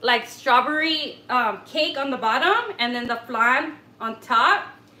like strawberry cake on the bottom, and then the flan on top,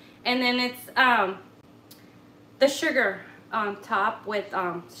 and then it's the sugar on top with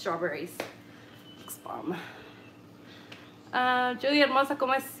strawberries. Looks bomb. Julie hermosa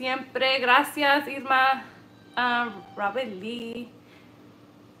como siempre. Gracias, Irma. Robert Lee.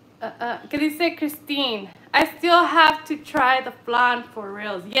 ¿Qué dice Christine? I still have to try the flan for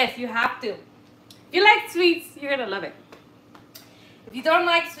reals. Yes, you have to. If you like sweets, you're gonna love it. If you don't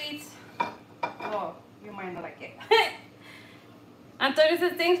like sweets, oh, you might not like it. Antonio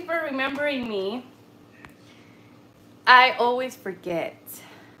says, thanks for remembering me. I always forget.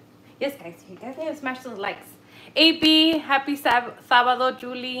 Yes, guys, you guys need to smash those likes. AB, happy sábado,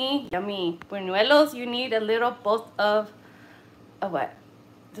 Julie. Yummy. Buñuelos, you need a little both of what?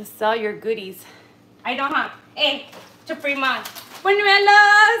 To sell your goodies. I don't have. Hey, Chaprima.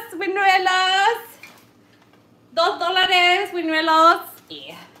 Buñuelos, buñuelos. $2, buñuelos.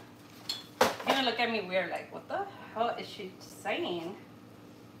 Yeah. You're gonna look at me weird, like, what the hell is she saying?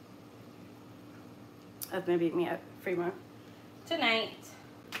 That's gonna beat me up, Fremont. Tonight.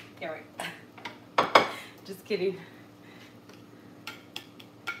 Here we go. Just kidding.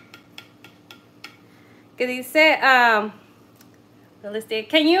 Que dice, realistic.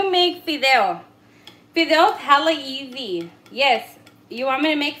 Can you make fideo? Fideo's hella easy. Yes. You want me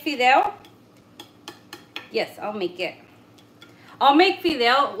to make fideo? Yes, I'll make it. I'll make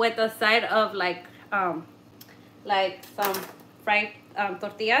fideo with a side of like some fried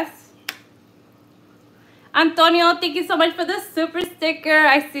tortillas. Antonio, thank you so much for the super sticker.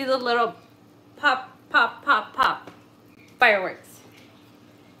 I see the little pop, pop, pop, pop fireworks.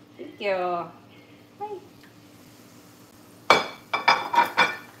 you. Hi.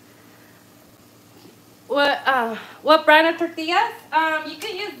 What brand of tortillas? You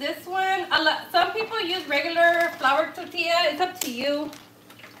can use this one. Some people use regular flour tortilla. It's up to you.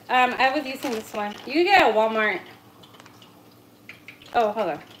 I was using this one. You can get it at Walmart. Oh, hold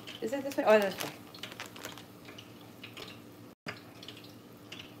on. Is it this way? Oh, this way.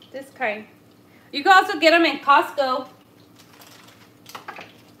 This kind. You can also get them in Costco.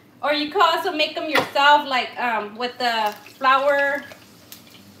 Or you can also make them yourself, like with the flour.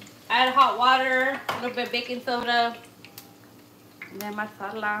 Add hot water, a little bit of baking soda, and then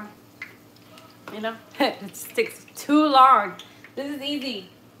masala. You know, it takes too long. This is easy.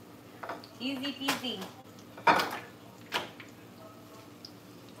 Easy peasy.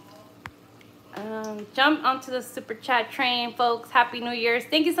 Jump onto the super chat train, folks. Happy New Year's.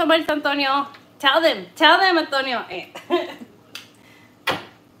 Thank you so much, Antonio. Tell them, Antonio.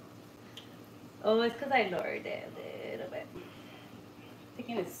 Oh, it's because I lowered it a little bit.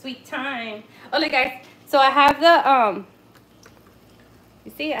 Taking a sweet time. Oh, look, guys. So I have the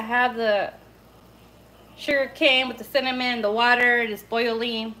you see, I have the sugar cane with the cinnamon, the water, just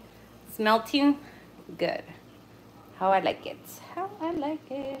boiling. It's melting. Good. How I like it. How I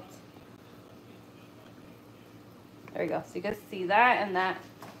like it. There we go. So you guys see that and that.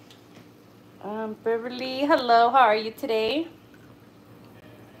 Beverly, hello. How are you today?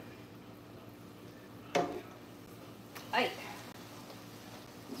 I'm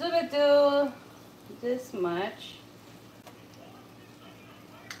gonna do this much.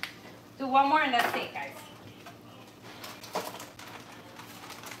 Do one more and that's it, guys.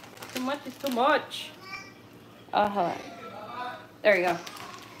 Too much is too much. Oh, hold on. There we go.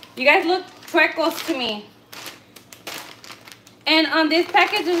 You guys look chuecos to me. And on this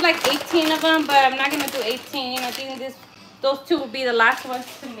package, there's like 18 of them, but I'm not gonna do 18. I think those two will be the last ones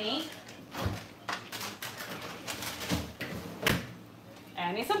to make.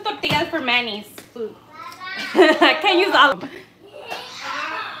 I need some tortillas for Manny's food. I can't use all of them.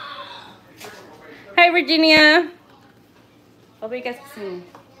 Hi, Virginia. Hope you guys can see me.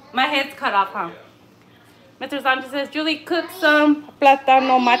 My head's cut off, huh? Mr. Sanchez says, Julie, cook some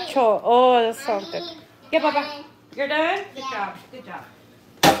plátano macho. Oh, that sounds good. Yeah, Papa. You're done? Good job. Good job.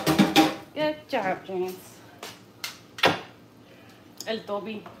 Good job, James. El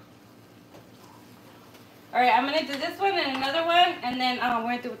Toby. Alright, I'm going to do this one and another one. And then we're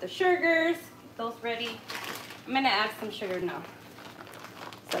going to do with the sugars. Get those ready. I'm going to add some sugar now.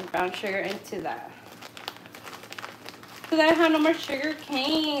 Some brown sugar into that. Because I have no more sugar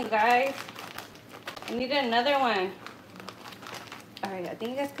cane, guys. I need another one. Alright, I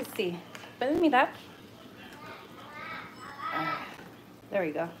think you guys can see. Pueden mirar. There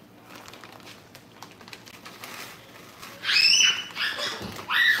we go.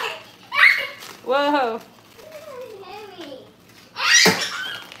 Whoa.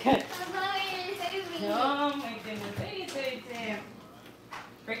 Oh my goodness.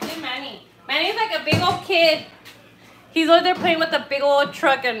 Freaking Manny. Manny's like a big old kid. He's over there playing with a big old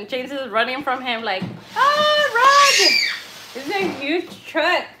truck and James is running from him like, ah, run! This is a huge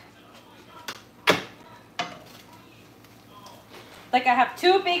truck. Like I have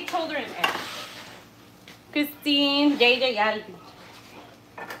two big children there. Christine, JJ, Alvin.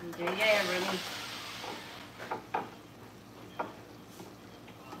 JJ running.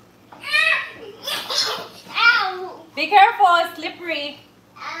 Ow! Be careful, it's slippery.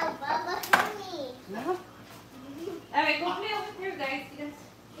 Ow, Baba, help me. No? Alright, go play over here, guys.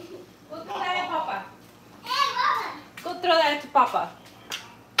 Go throw that at Papa. Hey, Baba. Go throw that to Papa.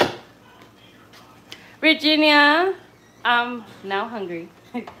 Virginia, I'm now hungry.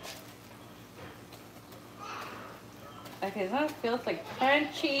 Okay, this one feels like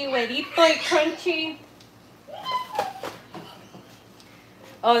crunchy, huevito y crunchy.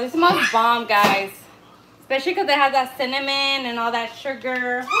 Oh, this smells bomb, guys. Especially because it has that cinnamon and all that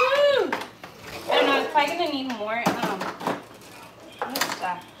sugar. Woo! I don't know, it's probably gonna need more, what's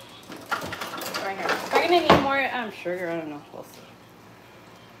that? Right here. It's probably gonna need more, sugar, I don't know, we'll see.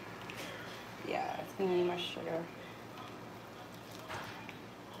 Yeah, it's gonna need more sugar.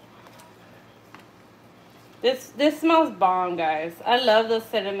 This smells bomb, guys. I love the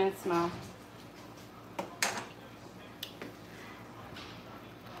cinnamon smell.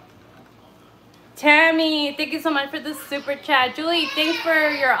 Tammy, thank you so much for the super chat. Julie, thanks for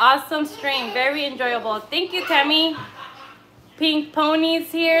your awesome stream. Very enjoyable. Thank you, Tammy. Pink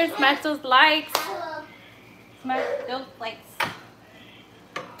Ponies here. Smash those likes. Smash those likes.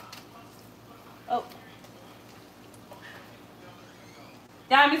 Oh.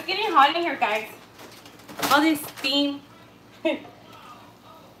 Damn, it's getting hot in here, guys. All this steam.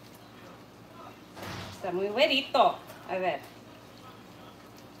 Está muy güerito. A ver.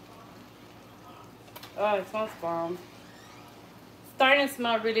 Oh, it smells bomb. Starting to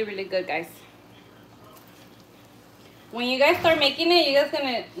smell really, really good, guys. When you guys start making it, you guys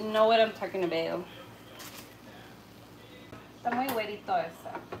gonna know what I'm talking about. Está muy güerito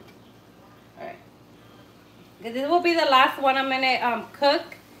esa. Alright. This will be the last one I'm gonna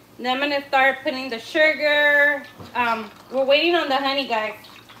cook. Then I'm gonna start putting the sugar. We're waiting on the honey, guys.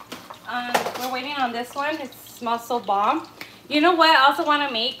 We're waiting on this one. It smells so bomb. You know what I also want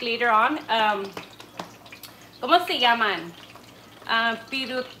to make later on? ¿Cómo se llaman?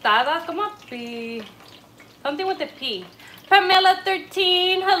 Pirutadas. ¿Cómo? Something with a P. Pamela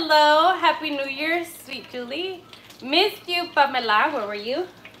 13. Hello. Happy New Year, sweet Julie. Missed you, Pamela. Where were you?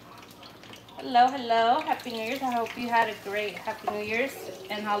 Hello, hello. Happy New Year's. I hope you had a great Happy New Year's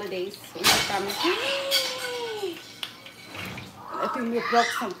and holidays with your family. I think we broke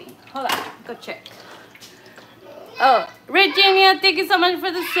something. Hold on. Go check. Oh, Virginia, thank you so much for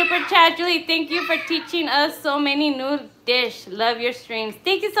the super chat. Julie, thank you for teaching us so many new dish. Love your streams.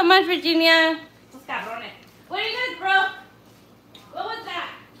 Thank you so much, Virginia. What are you guys broke? What was that?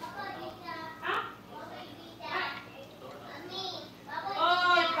 Huh?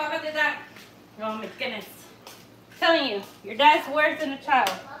 Oh, Papa did that. Oh my goodness. I'm telling you, your dad's worse than a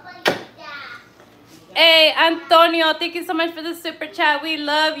child. Hey, Antonio, thank you so much for the super chat. We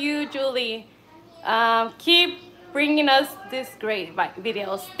love you, Julie. Keep bringing us these great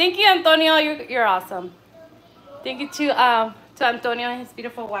videos. Thank you, Antonio. You're awesome. Thank you to Antonio and his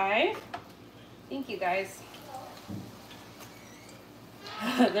beautiful wife. Thank you, guys.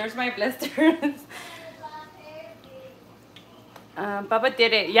 There's my blisters. Papa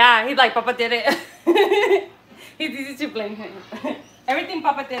did it. Yeah, he's like, Papa did it. He's easy to blame him. Everything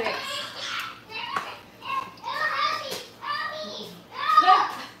Papa did it.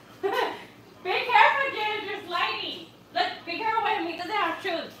 Look. Be careful, Janet, you're sliding. Look, be careful with him. He doesn't have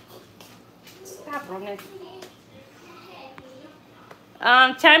shoes. Stop, Ronan.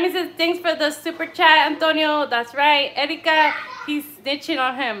 Chammy says, thanks for the super chat, Antonio. That's right. Erika, he's snitching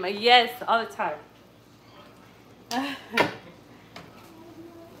on him. Yes, all the time.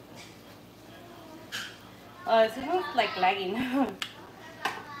 Oh, it's almost like lagging.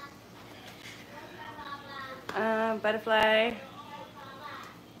 Butterfly.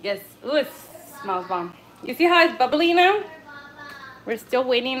 Yes. Ooh, it smells bomb. You see how it's bubbly now? We're still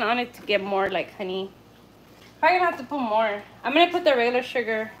waiting on it to get more like honey. Probably gonna have to put more. I'm gonna put the regular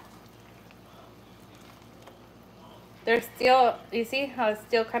sugar. There's still, you see how it's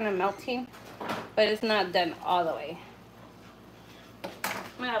still kind of melting, but it's not done all the way.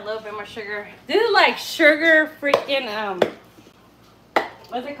 I'm gonna add a little bit more sugar. This is like sugar freaking,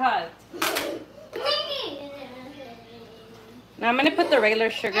 what's it called? Now I'm gonna put the regular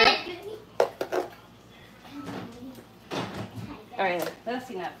sugar. All right, that's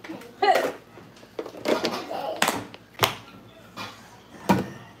enough.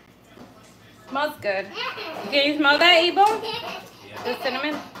 Smells good. Can you smell that, Ebo? The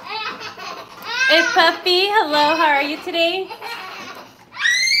cinnamon? It's Puffy. Hello, how are you today?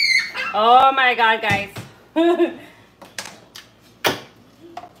 Oh my god, guys. Okay,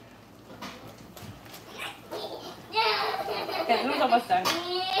 this one's almost done.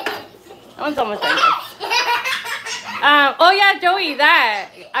 That one's almost done, guys. Oh yeah, Joey, that.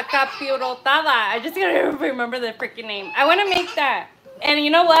 Acapirotada. I just gotta remember the freaking name. I want to make that. And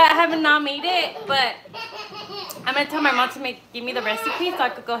you know what? I haven't not made it, but I'm gonna tell my mom to give me the recipe so I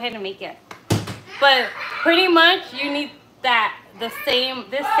could go ahead and make it. But pretty much you need this same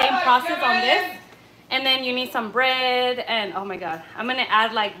process on this, and then you need some bread, and oh my god, I'm gonna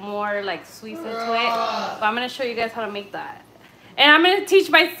add like more like sweets into it. But I'm gonna show you guys how to make that, and I'm gonna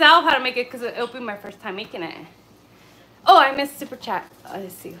teach myself how to make it because it'll be my first time making it. Oh, I missed super chat.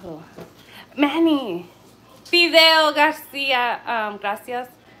 Let's see who. Manny. Fidel Garcia, gracias.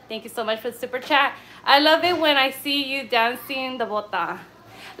 Thank you so much for the super chat. I love it when I see you dancing the bota.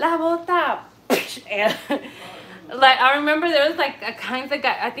 La bota. Like, I remember there was like a kind of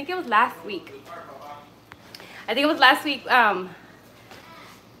guy, I think it was last week. Oh,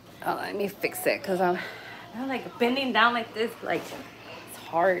 let me fix it because I'm like bending down like this. Like, it's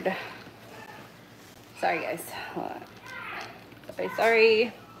hard. Sorry, guys. Hold on.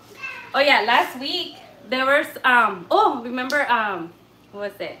 Sorry. Oh, yeah, last week. There was, remember,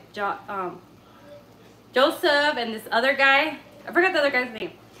 what was it? Joseph and this other guy. I forgot the other guy's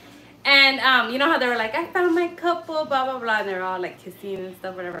name. And, you know how they were like, I found my couple, blah, blah, blah. And they're all like kissing and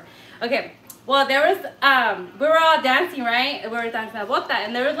stuff, whatever. Okay. Well, there was, we were all dancing, right? We were dancing la bota.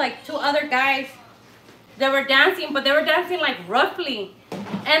 And there was like two other guys that were dancing, but they were dancing like roughly.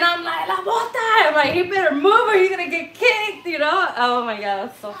 And I'm like, La Bota! I'm like, he better move or he's gonna get kicked, you know? Oh my god,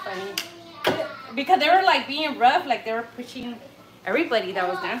 that's so funny. Because they were like being rough, like they were pushing everybody that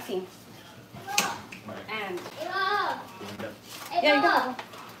was dancing. And yeah, you go.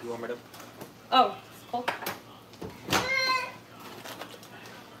 You want me to? Oh, it's cold.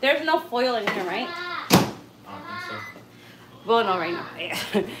 There's no foil in here, right? I don't think so. Well, no, right now.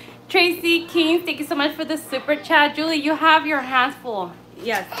 Tracy King, thank you so much for the super chat. Julie, you have your hands full.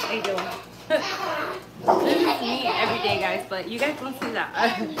 Yes, I do. This is me every day, guys, but you guys don't see that.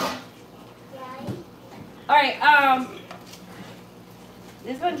 All right,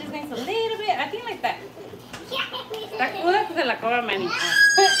 this one just needs a little bit. I think like that. Está cruda que se la cobra Manny.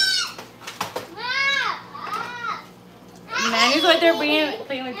 Manny's right there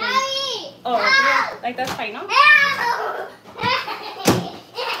playing with me. Oh, like that's fine, no?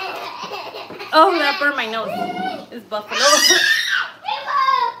 Oh, that burned my nose. It's buffalo.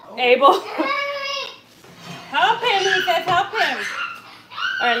 Abel. Help him, he says, help him.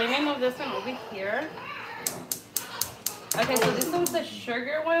 Alright, let me move this one over here. Okay, so this one's the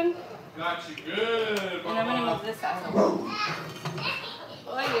sugar one. Got you good. And I'm gonna move this out.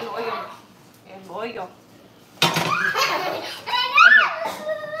 Ay, el hoyo. El hoyo. Okay.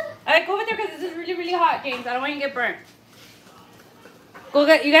 Alright, go over there because this is really, really hot, James. I don't want you to get burnt.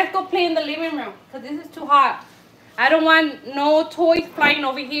 You guys go play in the living room because this is too hot. I don't want no toys flying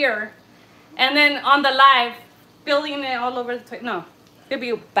over here. And then on the live, spilling it all over the toy. No, it'd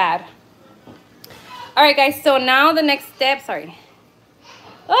be bad. Alright guys, so now the next step, sorry.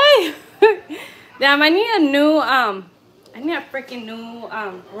 Oh, damn, I need a new, I need a freaking new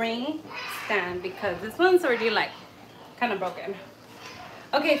ring stand because this one's already like kind of broken.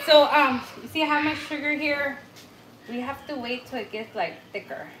 Okay, so you see I have my sugar here. We have to wait till it gets like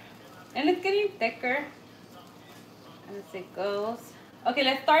thicker. And it's getting thicker as it goes. Okay,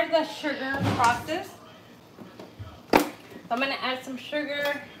 let's start the sugar process. So I'm gonna add some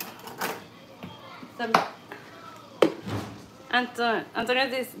sugar. Some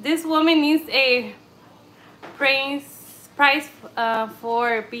Antonio, this woman needs a prize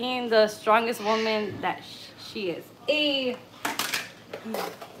for being the strongest woman that she is. Hey.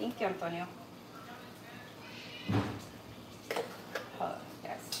 Thank you, Antonio. Oh,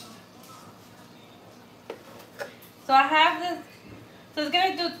 yes. So I have this. So it's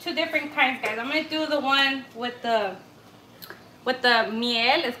gonna do two different kinds, guys. I'm gonna do the one with the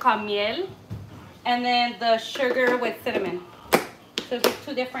miel. It's called miel, and then the sugar with cinnamon. So it's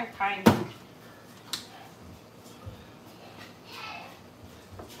two different kinds.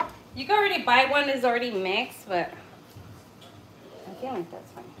 You can already buy one that's already mixed, but I feel like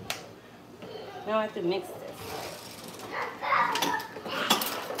that's fine. Now I have to mix this.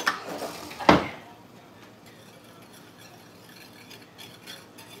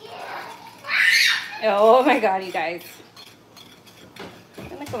 Oh my god, you guys.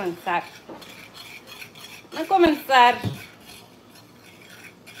 Déjame comenzar. Déjame comenzar.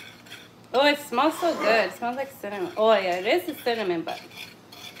 Oh, it smells so good. It smells like cinnamon. Oh yeah, it is a cinnamon, but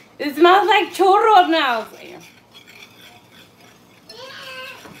it smells like churros now.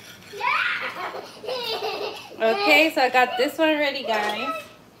 Okay, so I got this one ready, guys.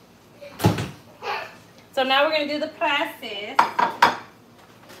 So now we're gonna do the process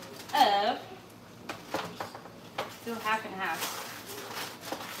of do half and half.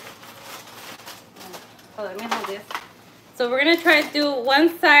 Oh, let me hold this. So we're gonna try to do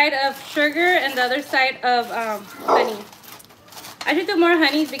one side of sugar and the other side of honey. I should do more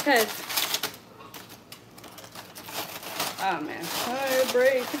honey because oh man, oh,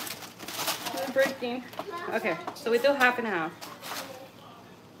 break. It's breaking. Okay, so we do half and half.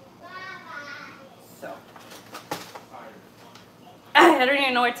 So I don't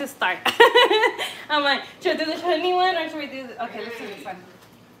even know where to start. I'm like, should I do the honey one or should we do the, okay, let's do this one.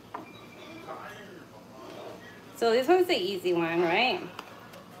 So this one's the easy one, right?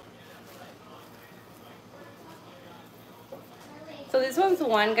 So this one's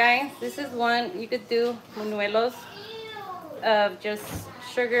one, guys. This is one you could do Buñuelos of just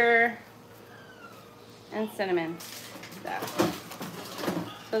sugar and cinnamon. That.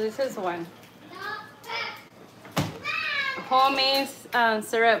 So this is one. Homemade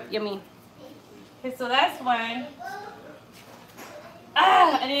syrup, yummy. Okay, so that's one.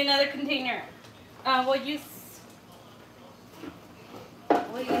 Ah, I need another container.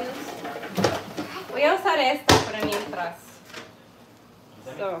 Voy a usar esta para mientras.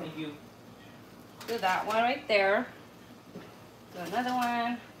 So, do that one right there. Do another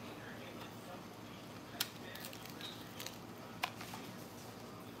one.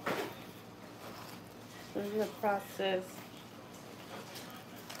 This is the process.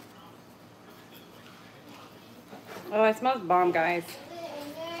 Oh, it smells bomb, guys.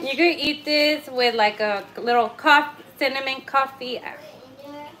 You could eat this with like a little coffee, cinnamon coffee.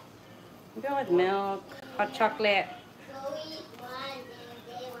 Go with milk, hot chocolate.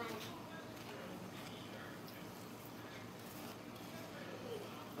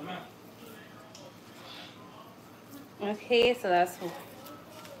 Okay, so that's,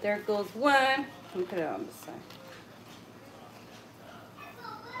 there goes one. Let me put it on this side.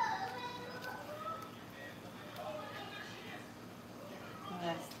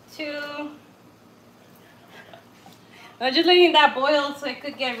 That's two. I'm just letting that boil so it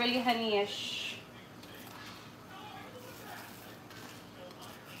could get really honeyish.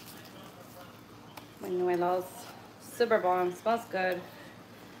 Buñuelos. Super bomb. Smells good.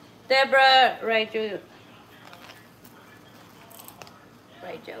 Deborah, right, Joey.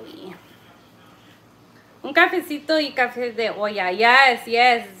 Right, Joey. Un cafecito y café de olla. Yes,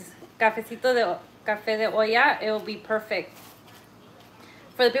 yes. Cafecito de café de olla. It will be perfect.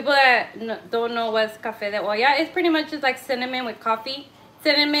 For the people that don't know what's café de olla, it's pretty much just like cinnamon with coffee.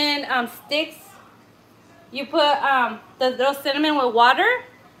 Cinnamon sticks. You put the little cinnamon with water.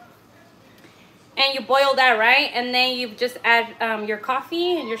 And you boil that, right? And then you just add your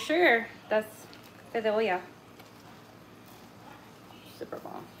coffee and your sugar. That's café de olla. Super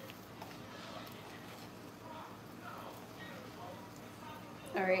bomb.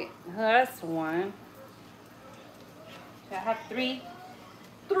 All right, that's one. I have three.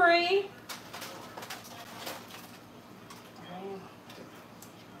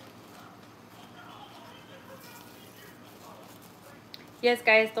 Yes,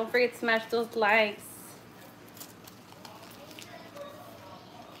 guys, don't forget to smash those likes.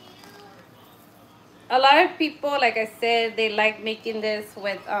 A lot of people, like I said, they like making this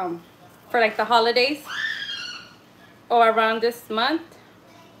with for like the holidays or around this month.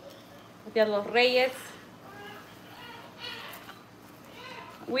 Dia de los Reyes.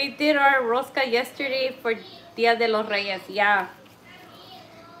 We did our rosca yesterday for Dia de los Reyes. Yeah.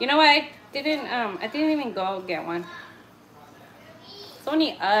 You know what? I didn't even go get one. It's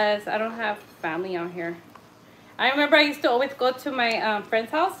only us. I don't have family out here. I remember I used to always go to my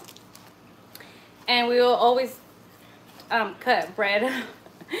friend's house, and we will always cut bread. And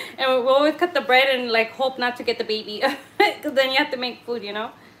we always cut the bread and like hope not to get the baby, because then you have to make food, you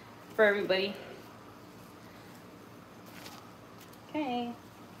know, for everybody. Okay,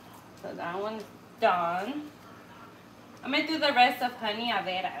 so that one's done. I'm gonna do the rest of honey. A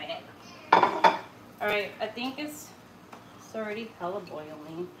ver. All right, I think it's already hella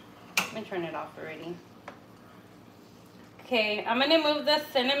boiling. I'm gonna turn it off already. Okay, I'm gonna move the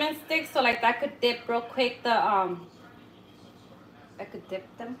cinnamon sticks so like that could dip real quick. I could dip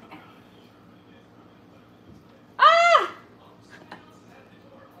them. Ah!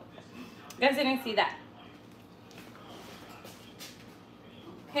 You guys didn't see that.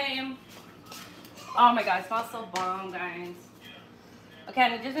 Okay. Oh my god, it smells so bomb, guys. Okay,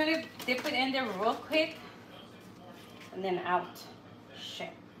 I'm just gonna dip it in there real quick. And then out. Shit.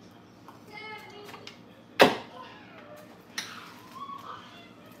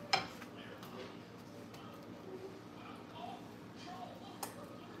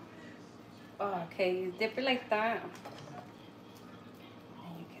 Oh, okay, you dip it like that.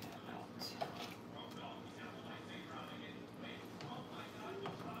 And you get it out.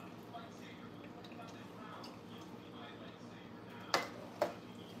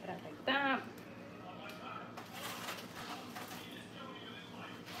 Get it like that.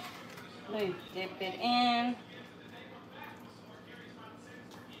 Then you dip it in.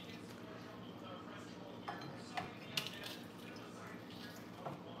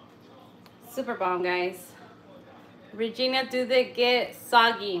 Super bomb, guys. Regina, do they get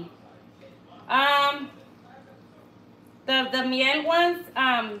soggy? The miel ones,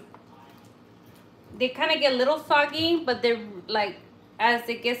 they kind of get a little soggy, but they're like, as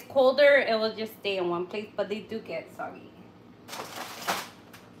it gets colder, it will just stay in one place, but they do get soggy.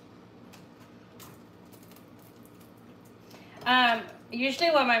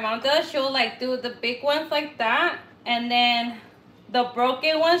 Usually what my mom does, she'll like do the big ones like that, and then the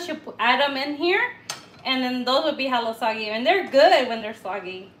broken ones, she'll add them in here, and then those would be hella soggy, and they're good when they're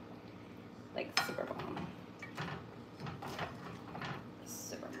soggy. Like super bomb.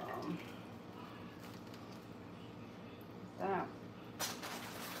 Super bomb. That.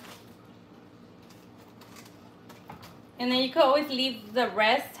 And then you could always leave the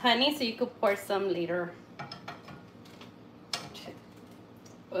rest honey, so you could pour some later.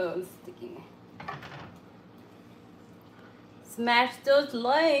 Oh, it's sticky. Smash those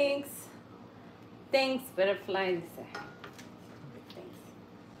likes. Thanks, butterflies. Thanks.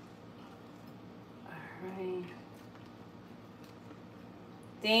 Alright.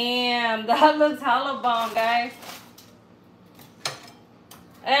 Damn, that looks hella bomb, guys.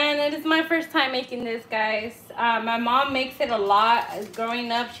 And it is my first time making this, guys. My mom makes it a lot.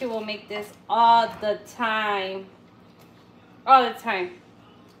 Growing up, she will make this all the time. All the time.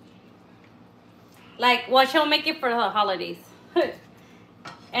 Like, well, she'll make it for the holidays.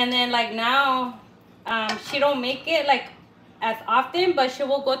 And then, like, now, she don't make it, like, as often, but she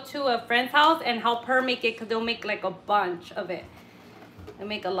will go to a friend's house and help her make it because they'll make, like, a bunch of it. They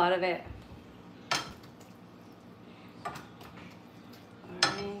make a lot of it.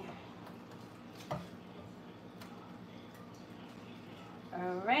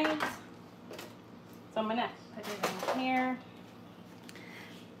 Alright. So I'm gonna put it in here.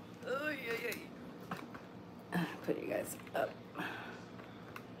 Oh, yeah. Put you guys up.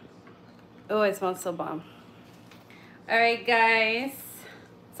 Oh, it smells so bomb. Alright, guys.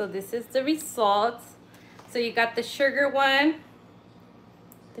 So this is the result. So you got the sugar one.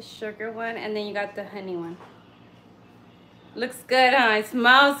 The sugar one. And then you got the honey one. Looks good, huh? It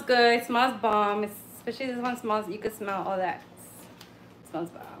smells good. It smells bomb. Especially this one smells. You can smell all that. It smells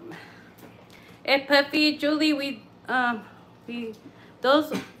bomb. Hey, Puppy, Julie, we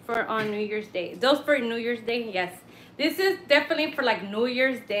those for on New Year's Day. Those for New Year's Day, yes. This is definitely for like New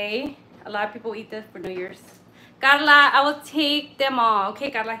Year's Day. A lot of people eat this for New Year's. Carla, I will take them all.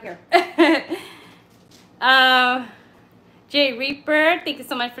 Okay, Carla, here. Jay Reaper, thank you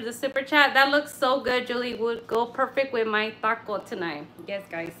so much for the super chat. That looks so good, Julie. Would go perfect with my taco tonight. Yes,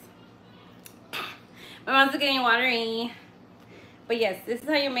 guys. My mouth's getting watery. But yes, this is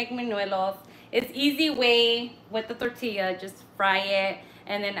how you make Buñuelos. It's easy way with the tortilla. Just fry it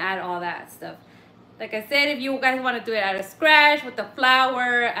and then add all that stuff. Like I said, if you guys want to do it out of scratch with the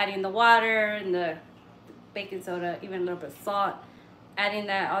flour, adding the water and the baking soda, even a little bit of salt, adding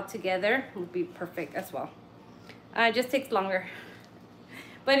that all together would be perfect as well. It just takes longer.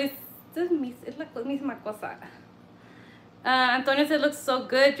 But it's like misma cosa. Antonio said, looks so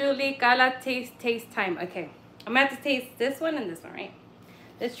good, Julie. Carla, taste time. Okay. I'm going to have to taste this one and this one, right?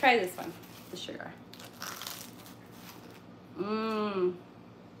 Let's try this one, the sugar. Mmm.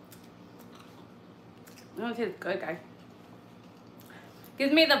 That tastes good, guys.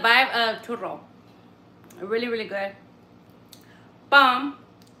 Gives me the vibe of churro. Really, really good. Bomb.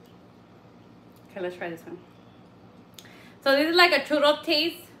 Okay, let's try this one. So this is like a churro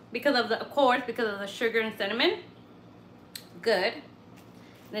taste because of the, of course, because of the sugar and cinnamon. Good.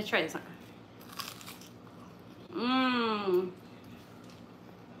 Let's try this one. Mmm.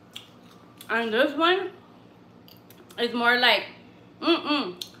 And this one is more like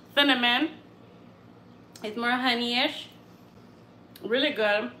cinnamon. It's more honey-ish. Really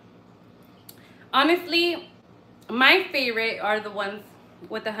good. Honestly, my favorite are the ones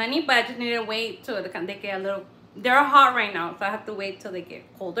with the honey, but I just need to wait till they get a little. They're hot right now, so I have to wait till they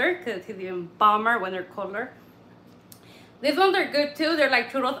get colder because it's even bomber when they're colder. These ones are good too. They're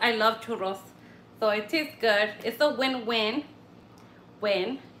like churros. I love churros. So it tastes good. It's a win-win.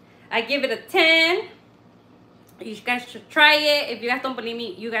 Win. I give it a 10. You guys should try it. If you guys don't believe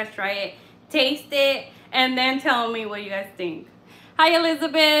me, you guys try it. Taste it. And then tell me what you guys think. Hi,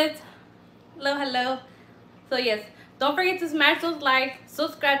 Elizabeth. Hello, hello. So yes, don't forget to smash those likes.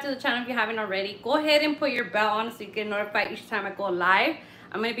 Subscribe to the channel if you haven't already. Go ahead and put your bell on so you get notified each time I go live.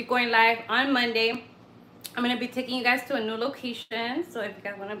 I'm going to be going live on Monday. I'm going to be taking you guys to a new location. So if you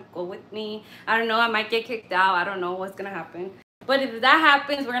guys want to go with me, I don't know, I might get kicked out. I don't know what's going to happen. But if that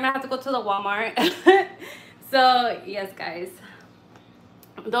happens, we're going to have to go to the Walmart. So, yes, guys.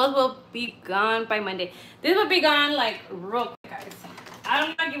 Those will be gone by Monday. This will be gone, like, real quick, guys.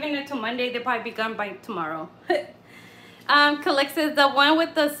 I'm not giving it to Monday. They'll probably be gone by tomorrow. Collect says, the one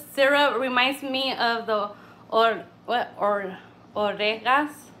with the syrup reminds me of the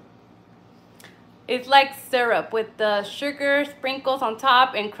oregas. It's like syrup with the sugar sprinkles on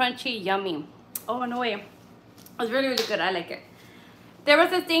top and crunchy, yummy. Oh, no way. It's really, really good. I like it. Deborah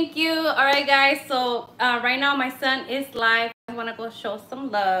says, thank you. All right, guys. So right now my son is live. I want to go show some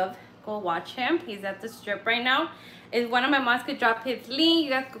love. Go watch him. He's at the strip right now. If one of my moms could drop his link,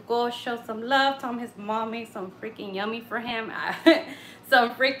 you guys could go show some love. Tell him his mom made some freaking yummy for him.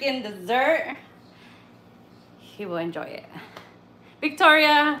 Some freaking dessert. He will enjoy it.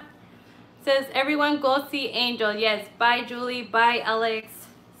 Victoria says, everyone go see Angel. Yes. Bye, Julie. Bye, Alex.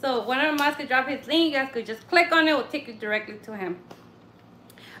 So one of my moms could drop his link. You guys could just click on it. It will take you directly to him.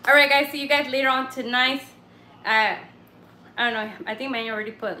 All right, guys. See you guys later on tonight. I don't know. I think Manuel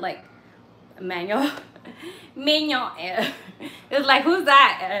already put like Manuel. Manuel. It's like, who's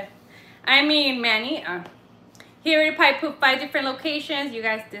that? I mean, Manny. He already probably put 5 different locations. You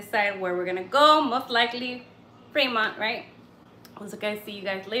guys decide where we're gonna go. Most likely Fremont, right? So guys, see you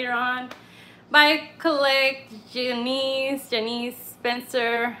guys later on. Bye, Collect, Janice,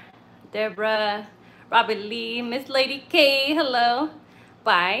 Spencer, Deborah, Robin Lee, Miss Lady K, hello.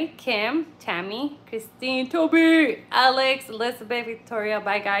 Bye, Kim, Tammy, Christine, Toby, Alex, Elizabeth, Victoria.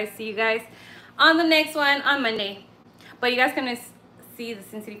 Bye, guys. See you guys on the next one on Monday. But you guys gonna see the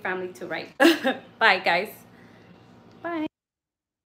Sin City family too, right? Bye, guys. Bye.